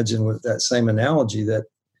almost imagine with that same analogy that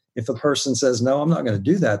if a person says, no, I'm not going to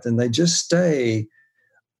do that, then they just stay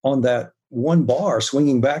on that one bar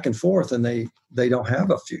swinging back and forth and they don't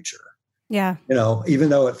have a future. Yeah. Even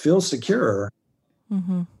though it feels secure.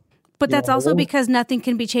 Mm-hmm. But that's also because nothing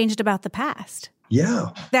can be changed about the past. Yeah.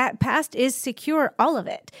 That past is secure, all of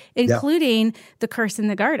it, including the curse in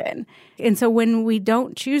the garden. And so when we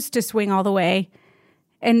don't choose to swing all the way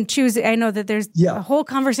and choose, I know that there's a whole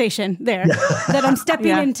conversation there that I'm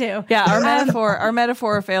stepping into. Yeah, our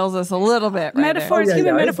metaphor fails us a little bit.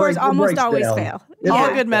 Human metaphors almost always fail.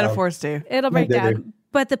 All good metaphors do. It'll break down.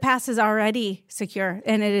 But the past is already secure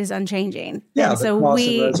and it is unchanging. Yeah, and so the cross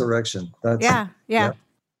and resurrection. That's,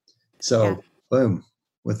 So, boom,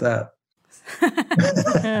 with that.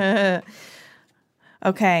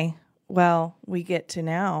 Okay, well, we get to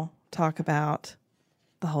now talk about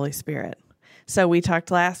the Holy Spirit. So we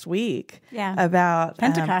talked last week about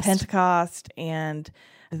Pentecost and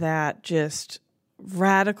that just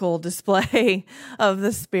radical display of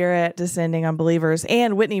the Spirit descending on believers.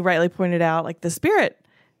 And Whitney rightly pointed out, like, the Spirit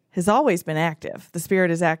has always been active. The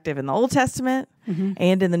Spirit is active in the Old Testament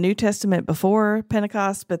and in the New Testament before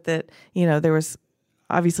Pentecost, but that, there was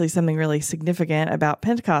obviously something really significant about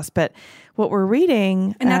Pentecost. But what we're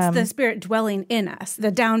reading... And that's the Spirit dwelling in us,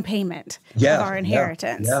 the down payment of our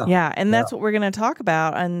inheritance. Yeah, and that's what we're going to talk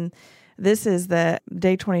about. And this is the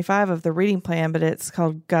day 25 of the reading plan, but it's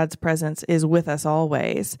called God's Presence is with us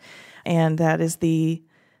always. And that is the,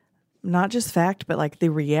 not just fact, but like the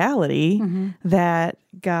reality that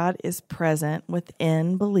God is present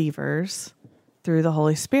within believers through the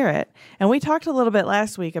Holy Spirit. And we talked a little bit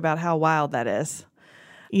last week about how wild that is,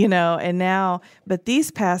 and now, but these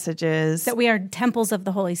passages... That we are temples of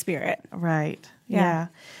the Holy Spirit. Right. Yeah.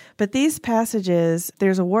 But these passages,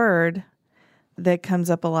 there's a word that comes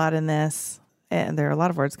up a lot in this, and there are a lot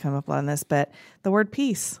of words come up a lot in this, but the word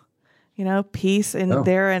peace, peace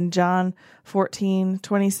there in John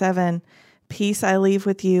 14:27, peace I leave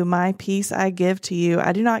with you, my peace I give to you.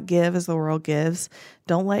 I do not give as the world gives.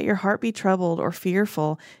 Don't let your heart be troubled or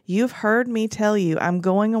fearful. You've heard me tell you, I'm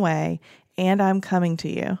going away and I'm coming to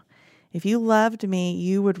you. If you loved me,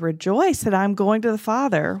 you would rejoice that I'm going to the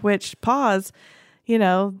Father, which pause,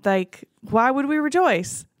 why would we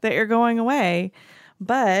rejoice that you're going away?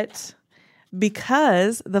 But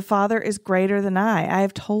because the Father is greater than I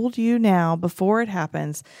have told you now before it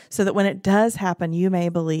happens, so that when it does happen, you may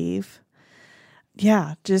believe.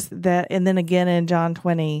 Yeah, just that. And then again in John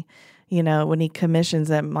 20, when he commissions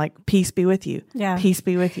them, like, peace be with you. Yeah. Peace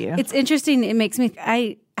be with you. It's interesting. It makes me,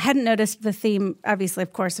 I hadn't noticed the theme, obviously,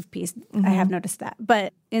 of course, of peace. I have noticed that.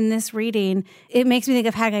 But in this reading, it makes me think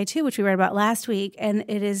of Haggai 2, which we read about last week. And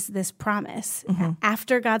it is this promise.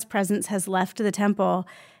 After God's presence has left the temple,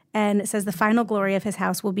 and it says, the final glory of his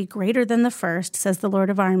house will be greater than the first, says the Lord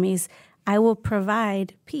of armies. I will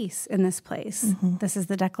provide peace in this place. This is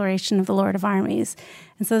the declaration of the Lord of armies.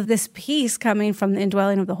 And so this peace coming from the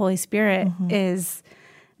indwelling of the Holy Spirit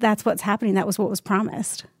that's what's happening. That was what was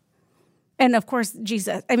promised. And of course,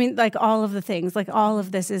 Jesus, all of the things, all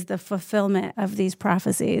of this is the fulfillment of these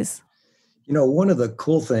prophecies. One of the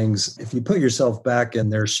cool things, if you put yourself back in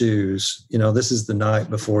their shoes, this is the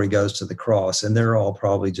night before he goes to the cross, and they're all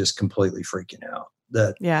probably just completely freaking out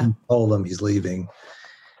that he told them he's leaving.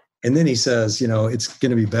 And then he says, it's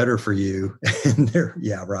going to be better for you. And they're,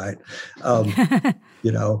 yeah, right.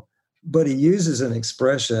 But he uses an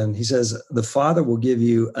expression. He says, the Father will give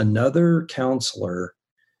you another counselor.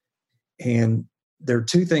 And there are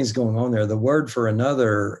two things going on there. The word for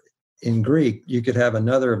another in Greek, you could have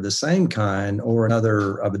another of the same kind or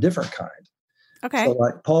another of a different kind. Okay. So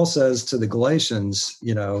like Paul says to the Galatians,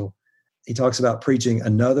 he talks about preaching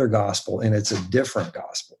another gospel, and it's a different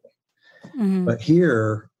gospel. But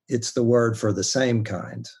here, it's the word for the same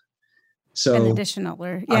kind. So an additional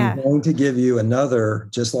word. I'm going to give you another,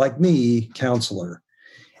 just like me, counselor.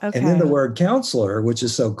 Okay. And then the word counselor, which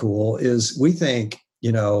is so cool, is we think,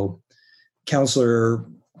 counselor,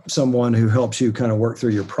 someone who helps you kind of work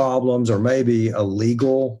through your problems, or maybe a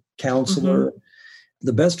legal counselor.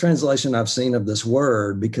 The best translation I've seen of this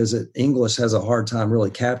word, because English has a hard time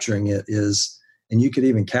really capturing it, is, and you could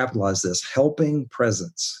even capitalize this, helping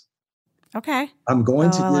presence. Okay. I'm going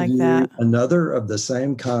to give you another of the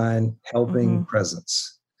same kind, helping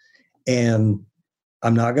presence. And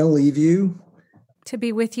I'm not going to leave you. To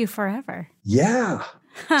be with you forever. Yeah.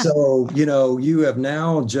 So, you have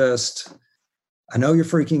now I know you're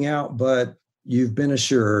freaking out, but you've been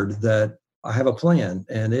assured that I have a plan,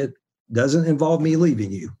 and it doesn't involve me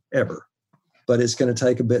leaving you ever, but it's going to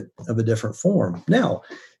take a bit of a different form. Now,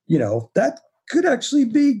 that could actually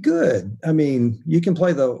be good. You can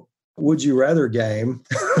play the would you rather game.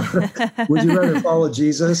 Would you rather follow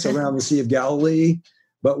Jesus around the Sea of Galilee,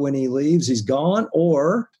 but when he leaves, he's gone,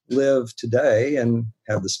 or live today and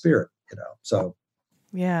have the Spirit, So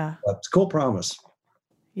yeah, it's a cool promise.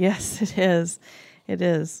 Yes, it is. It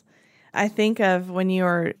is. I think of when you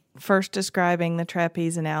were first describing the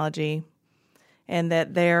trapeze analogy, and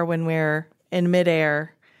that there, when we're in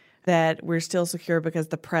midair, that we're still secure because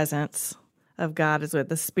the presence of God is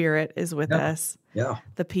the Spirit is with us. Yeah.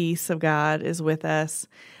 The peace of God is with us.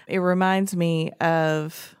 It reminds me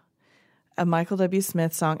of a Michael W.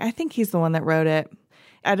 Smith song. I think he's the one that wrote it.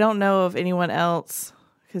 I don't know of anyone else,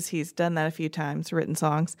 because he's done that a few times, written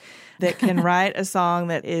songs, that can write a song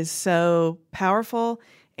that is so powerful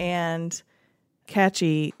and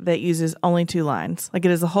catchy that uses only 2 lines. Like,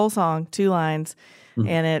 it is a whole song, 2 lines,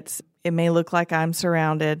 and it may look like I'm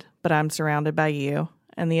surrounded, but I'm surrounded by you.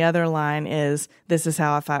 And the other line is, this is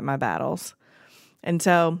how I fight my battles. And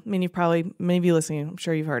so, many of you listening, I'm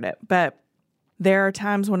sure you've heard it. But there are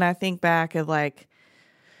times when I think back of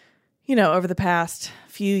over the past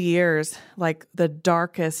few years, like the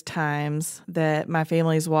darkest times that my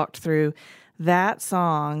family's walked through, that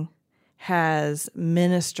song has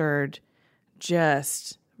ministered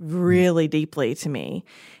just really deeply to me.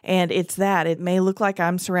 And it's that it may look like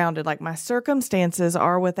I'm surrounded, like my circumstances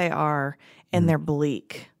are what they are, and they're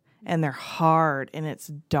bleak and they're hard and it's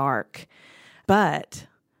dark, but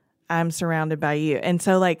I'm surrounded by you. And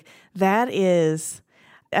so like that is,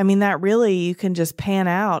 I mean, that really you can just pan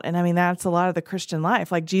out. And I mean, that's a lot of the Christian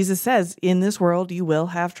life. Like Jesus says, in this world, you will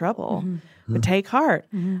have trouble, but take heart.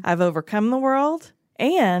 I've overcome the world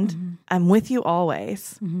and I'm with you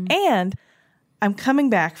always. And I'm coming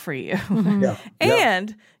back for you.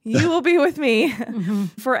 And you will be with me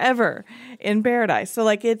forever in paradise. So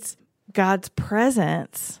like it's God's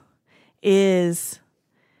presence is,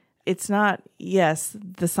 it's not, yes,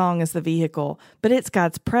 the song is the vehicle, but it's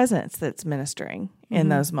God's presence that's ministering in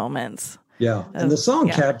those moments. Yeah. And the song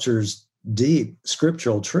captures deep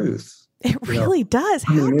scriptural truth. It really does.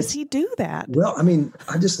 How does he do that? Well, I mean,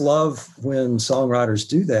 I just love when songwriters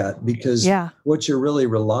do that because what you're really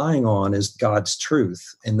relying on is God's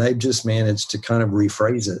truth. And they've just managed to kind of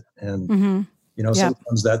rephrase it. And, you know,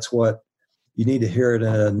 sometimes that's what you need to hear it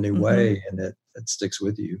in a new way and it sticks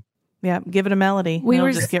with you. Yeah, give it a melody.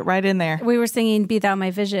 We'll just get right in there. We were singing Be Thou My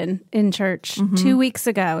Vision in church 2 weeks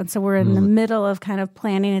ago. And so we're in the middle of kind of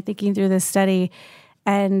planning and thinking through this study.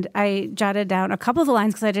 And I jotted down a couple of the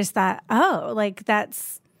lines because I just thought, oh, like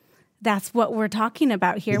that's what we're talking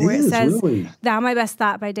about here, where it says, really? Thou my best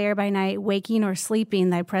thought by day or by night, waking or sleeping,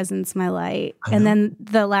 thy presence my light. And then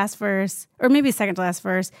the last verse, or maybe second to last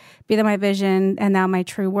verse, be thou my vision and thou my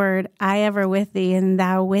true word, I ever with thee and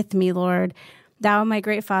thou with me, Lord. Thou my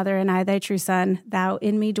great Father and I thy true Son, thou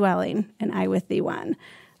in me dwelling and I with thee one.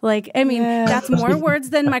 Like, I mean, that's more words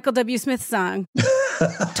than Michael W. Smith's song.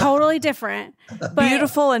 Totally different. But,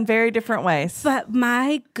 beautiful in very different ways. But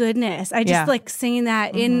my goodness, I just like singing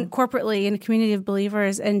that in corporately in a community of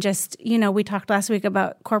believers. And just, you know, we talked last week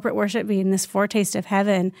about corporate worship being this foretaste of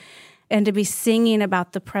heaven and to be singing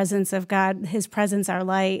about the presence of God, his presence, our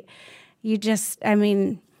light. You just, I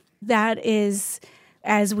mean, that is,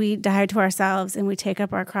 as we die to ourselves and we take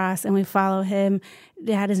up our cross and we follow him,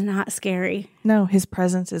 that is not scary. No, his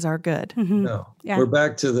presence is our good. No. Yeah. We're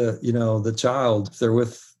back to the, you know, the child, if they're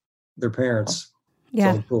with their parents.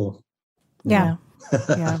 Yeah. So cool. Yeah.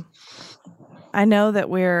 Yeah. I know that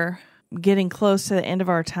we're getting close to the end of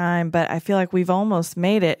our time, but I feel like we've almost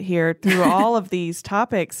made it here through all of these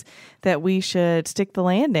topics that we should stick the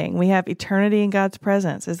landing. We have eternity in God's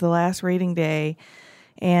presence as the last reading day.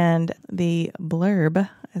 And the blurb,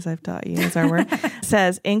 as I've taught you, is our word,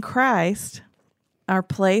 says, in Christ, our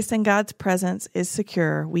place in God's presence is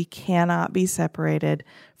secure. We cannot be separated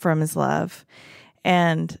from his love.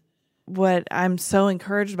 And what I'm so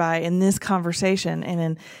encouraged by in this conversation and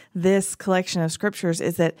in this collection of scriptures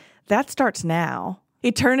is that starts now.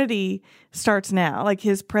 Eternity starts now. Like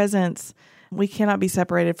his presence, we cannot be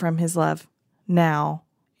separated from his love now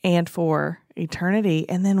and for eternity.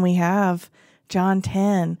 And then we have John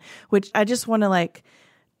 10, which I just want to like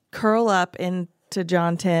curl up into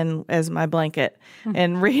John 10 as my blanket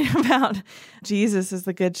and read about Jesus as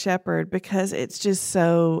the good shepherd because it's just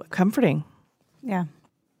so comforting. Yeah.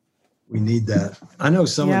 We need that. I know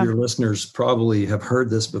some of your listeners probably have heard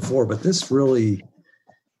this before, but this really,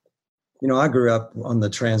 you know, I grew up on the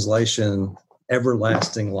translation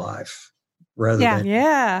everlasting life rather than.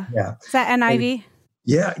 Yeah. Is that NIV?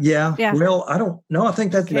 Yeah. Well, I don't know. I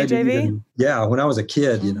think that's maybe when I was a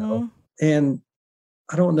kid, you know, and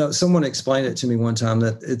I don't know. Someone explained it to me one time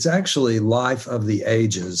that it's actually life of the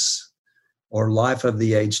ages or life of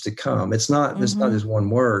the age to come. It's not just one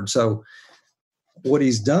word. So what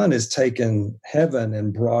he's done is taken heaven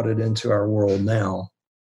and brought it into our world now.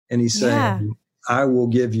 And he's saying, I will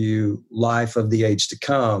give you life of the age to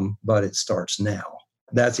come, but it starts now.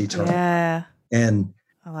 That's eternal. Yeah. And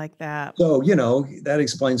I like that. So, you know, that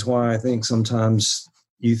explains why I think sometimes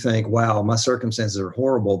you think, wow, my circumstances are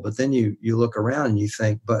horrible. But then you look around and you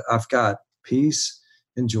think, but I've got peace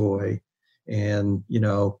and joy and, you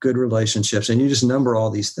know, good relationships. And you just number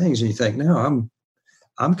all these things and you think, no,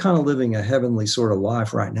 I'm kind of living a heavenly sort of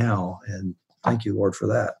life right now. And thank you, Lord, for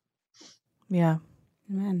that. Yeah.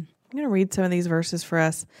 Amen. I'm going to read some of these verses for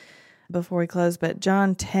us before we close. But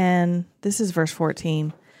John 10, this is verse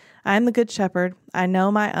 14. I am the good shepherd. I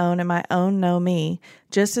know my own, and my own know me,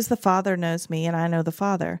 just as the Father knows me, and I know the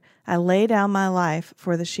Father. I lay down my life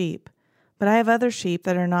for the sheep. But I have other sheep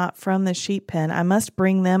that are not from the sheep pen. I must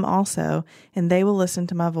bring them also, and they will listen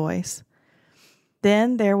to my voice.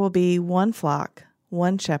 Then there will be one flock,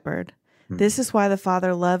 one shepherd. This is why the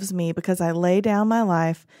Father loves me, because I lay down my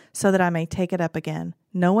life so that I may take it up again.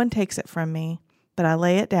 No one takes it from me, but I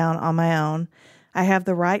lay it down on my own. I have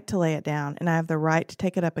the right to lay it down, and I have the right to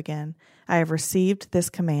take it up again. I have received this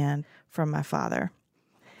command from my Father.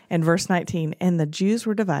 And verse 19, and the Jews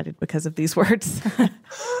were divided because of these words.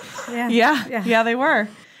 Yeah, they were.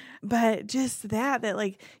 But just that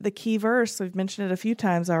like the key verse, we've mentioned it a few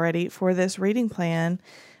times already for this reading plan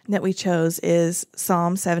that we chose is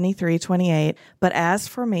Psalm 73:28. But as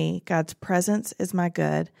for me, God's presence is my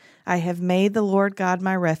good. I have made the Lord God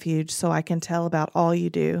my refuge, so I can tell about all you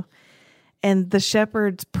do. And the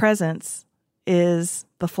shepherd's presence is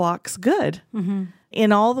the flock's good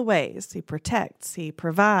in all the ways. He protects, he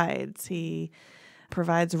provides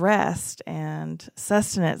rest and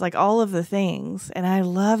sustenance, like all of the things. And I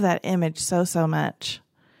love that image so, so much.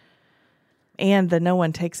 And the no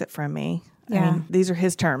one takes it from me. Yeah. I mean, these are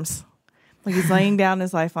his terms. Like he's laying down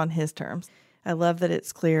his life on his terms. I love that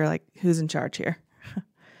it's clear, like who's in charge here.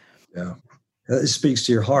 Yeah. It speaks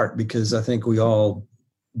to your heart because I think we all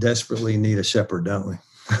desperately need a shepherd, don't we?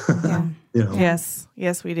 Yeah.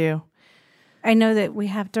 Yes, we do. I know that we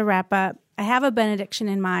have to wrap up. I have a benediction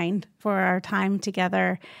in mind for our time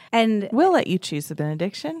together. And we'll let you choose the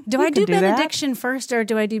benediction. Do I do benediction first or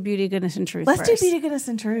do I do beauty, goodness, and truth Let's first? do beauty, goodness,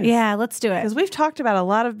 and truth. Yeah, let's do it. Because we've talked about a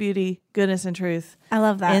lot of beauty, goodness, and truth. I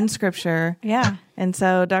love that. In Scripture. Yeah. And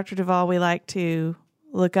so, Dr. Duvall, we like to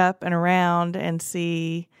look up and around and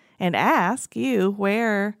see and ask you,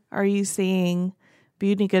 where are you seeing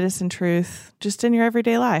beauty, goodness, and truth just in your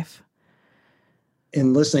everyday life?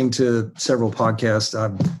 In listening to several podcasts,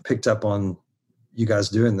 I've picked up on you guys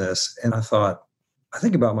doing this, and I thought, I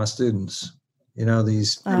think about my students,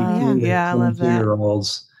 these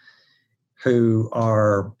 18-year-olds who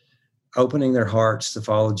are opening their hearts to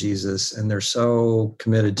follow Jesus, and they're so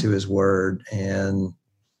committed to his word, and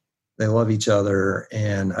they love each other.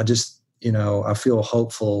 And I just, I feel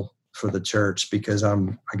hopeful for the church because I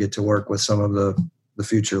get to work with some of the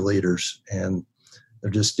future leaders, and they're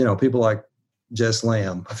just, people like Jess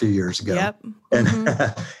Lamb a few years ago. Yep. And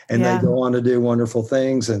they go on to do wonderful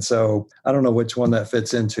things. And so I don't know which one that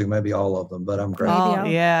fits into, maybe all of them, but I'm grateful. Oh,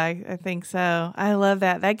 yeah, I think so. I love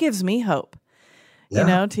that. That gives me hope.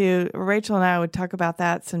 Yeah. Rachel and I would talk about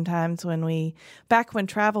that sometimes back when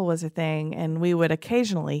travel was a thing, and we would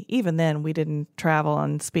occasionally, even then we didn't travel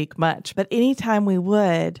and speak much, but anytime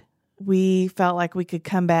we felt like we could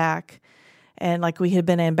come back and like we had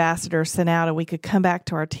been ambassadors sent out, and we could come back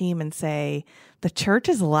to our team and say, the church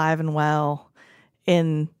is alive and well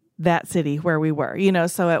in that city where we were,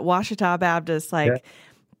 so at Ouachita Baptist,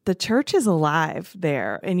 the church is alive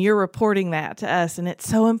there, and you're reporting that to us. And it's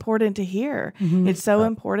so important to hear. Mm-hmm. It's so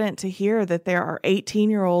important to hear that there are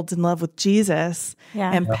 18-year-olds in love with Jesus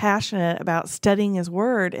and passionate about studying his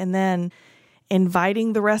word, and then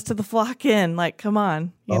inviting the rest of the flock in. Like, come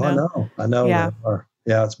on. I know. Yeah.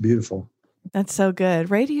 Yeah, it's beautiful. That's so good.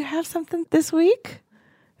 Ray, do you have something this week?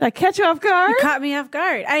 Did I catch you off guard? You caught me off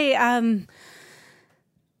guard. I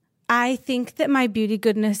think that my beauty,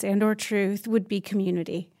 goodness, and or truth would be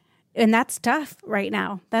community. And that's tough right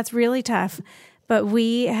now. That's really tough. But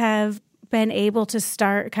we have been able to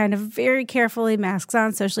start kind of very carefully, masks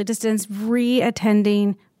on, socially distanced,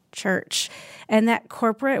 re-attending church. And that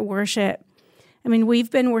corporate worship, we've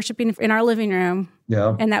been worshiping in our living room.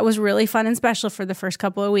 Yeah. And that was really fun and special for the first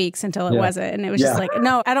couple of weeks until it wasn't. And it was just like,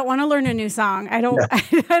 no, I don't want to learn a new song. I don't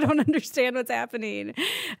understand what's happening.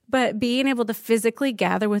 But being able to physically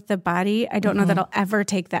gather with the body, I don't know that I'll ever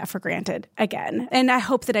take that for granted again. And I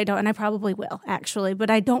hope that I don't, and I probably will actually, but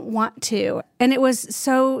I don't want to. And it was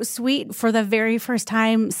so sweet for the very first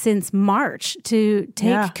time since March to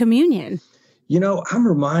take communion. I'm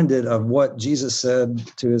reminded of what Jesus said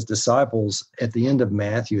to his disciples at the end of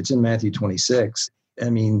Matthew. It's in Matthew 26.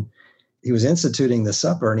 He was instituting the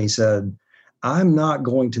supper, and he said, I'm not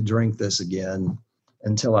going to drink this again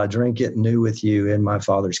until I drink it new with you in my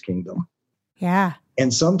Father's kingdom. Yeah.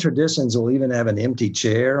 And some traditions will even have an empty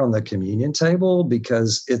chair on the communion table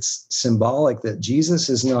because it's symbolic that Jesus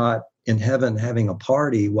is not in heaven having a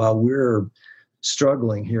party while we're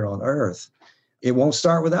struggling here on earth. It won't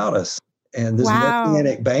start without us. And this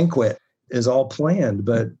messianic banquet is all planned,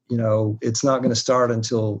 but, it's not going to start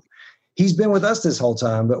until he's been with us this whole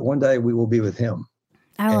time, but one day we will be with him.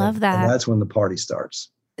 I love that. And that's when the party starts.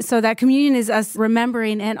 So that communion is us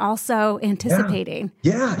remembering and also anticipating.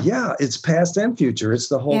 Yeah. It's past and future. It's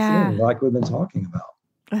the whole thing, like we've been talking about.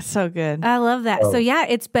 That's so good. I love that. So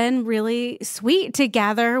it's been really sweet to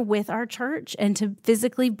gather with our church and to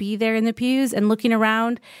physically be there in the pews and looking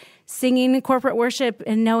around, singing corporate worship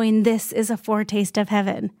and knowing this is a foretaste of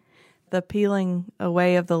heaven. The peeling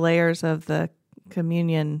away of the layers of the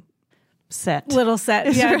communion set. Little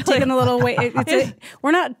set. Yeah, really taking a little weight.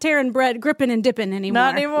 We're not tearing bread, gripping and dipping anymore.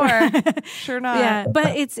 Not anymore. Sure not. Yeah,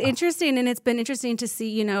 but it's interesting, and it's been interesting to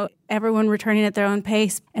see, everyone returning at their own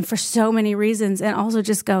pace and for so many reasons, and also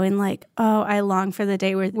just going like, oh, I long for the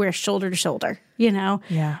day where we're shoulder to shoulder,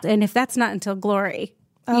 Yeah. And if that's not until glory,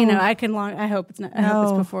 I hope it's not. I hope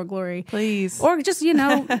it's before glory. Please. Or just,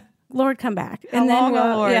 Lord, come back. And then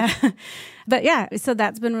Lord. Yeah. But yeah, so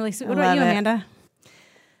that's been really sweet. What about you, Amanda?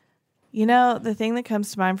 The thing that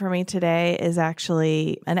comes to mind for me today is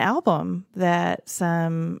actually an album that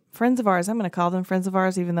some friends of ours, I'm going to call them friends of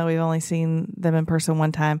ours, even though we've only seen them in person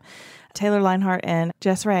one time, Taylor Leinhart and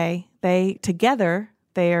Jess Ray, they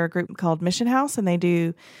are a group called Mission House, and they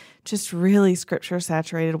do just really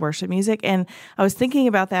scripture-saturated worship music. And I was thinking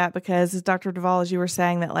about that because, as Dr. Duvall, as you were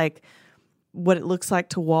saying, that like what it looks like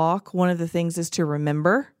to walk, one of the things is to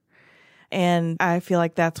remember. And I feel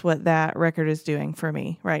like that's what that record is doing for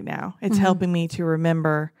me right now. It's helping me to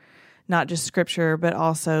remember not just scripture, but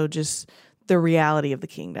also just the reality of the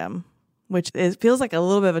kingdom, which feels like a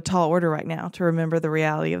little bit of a tall order right now to remember the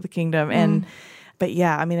reality of the kingdom. But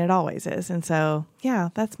yeah, it always is. And so, yeah,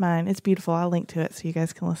 that's mine. It's beautiful. I'll link to it so you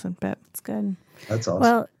guys can listen. But it's good. That's awesome.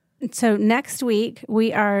 Well, so next week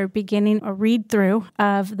we are beginning a read through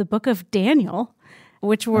of the book of Daniel,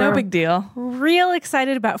 which we're no big deal. Real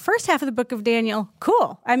excited about. First half of the book of Daniel,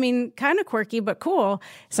 cool. Kind of quirky, but cool.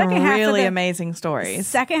 Second half really amazing stories.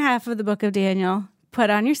 Second half of the book of Daniel,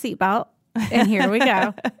 put on your seatbelt, and here we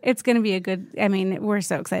go. It's going to be a good, we're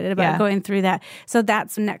so excited about going through that. So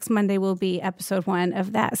that's next Monday will be episode 1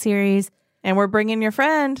 of that series. And we're bringing your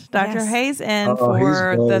friend, Dr. Hayes, in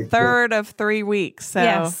for the third of 3 weeks. So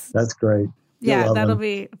that's great. Yeah, that'll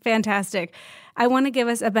be fantastic. I want to give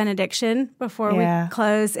us a benediction before we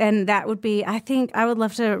close, and that would be, I would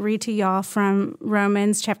love to read to y'all from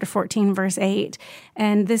Romans chapter 14, verse 8.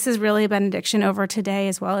 And this is really a benediction over today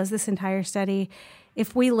as well as this entire study.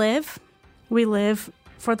 If we live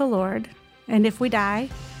for the Lord, and if we die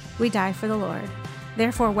for the Lord.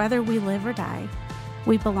 Therefore, whether we live or die,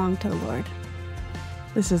 we belong to the Lord.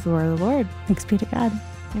 This is the word of the Lord. Thanks be to God.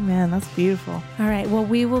 Amen. That's beautiful. All right. Well,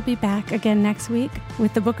 we will be back again next week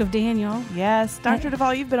with the book of Daniel. Yes. Dr.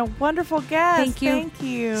 Duvall, you've been a wonderful guest. Thank you. Thank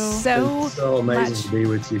you. It's so amazing to be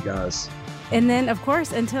with you guys. And then, of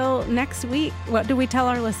course, until next week, what do we tell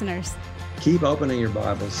our listeners? Keep opening your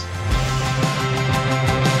Bibles.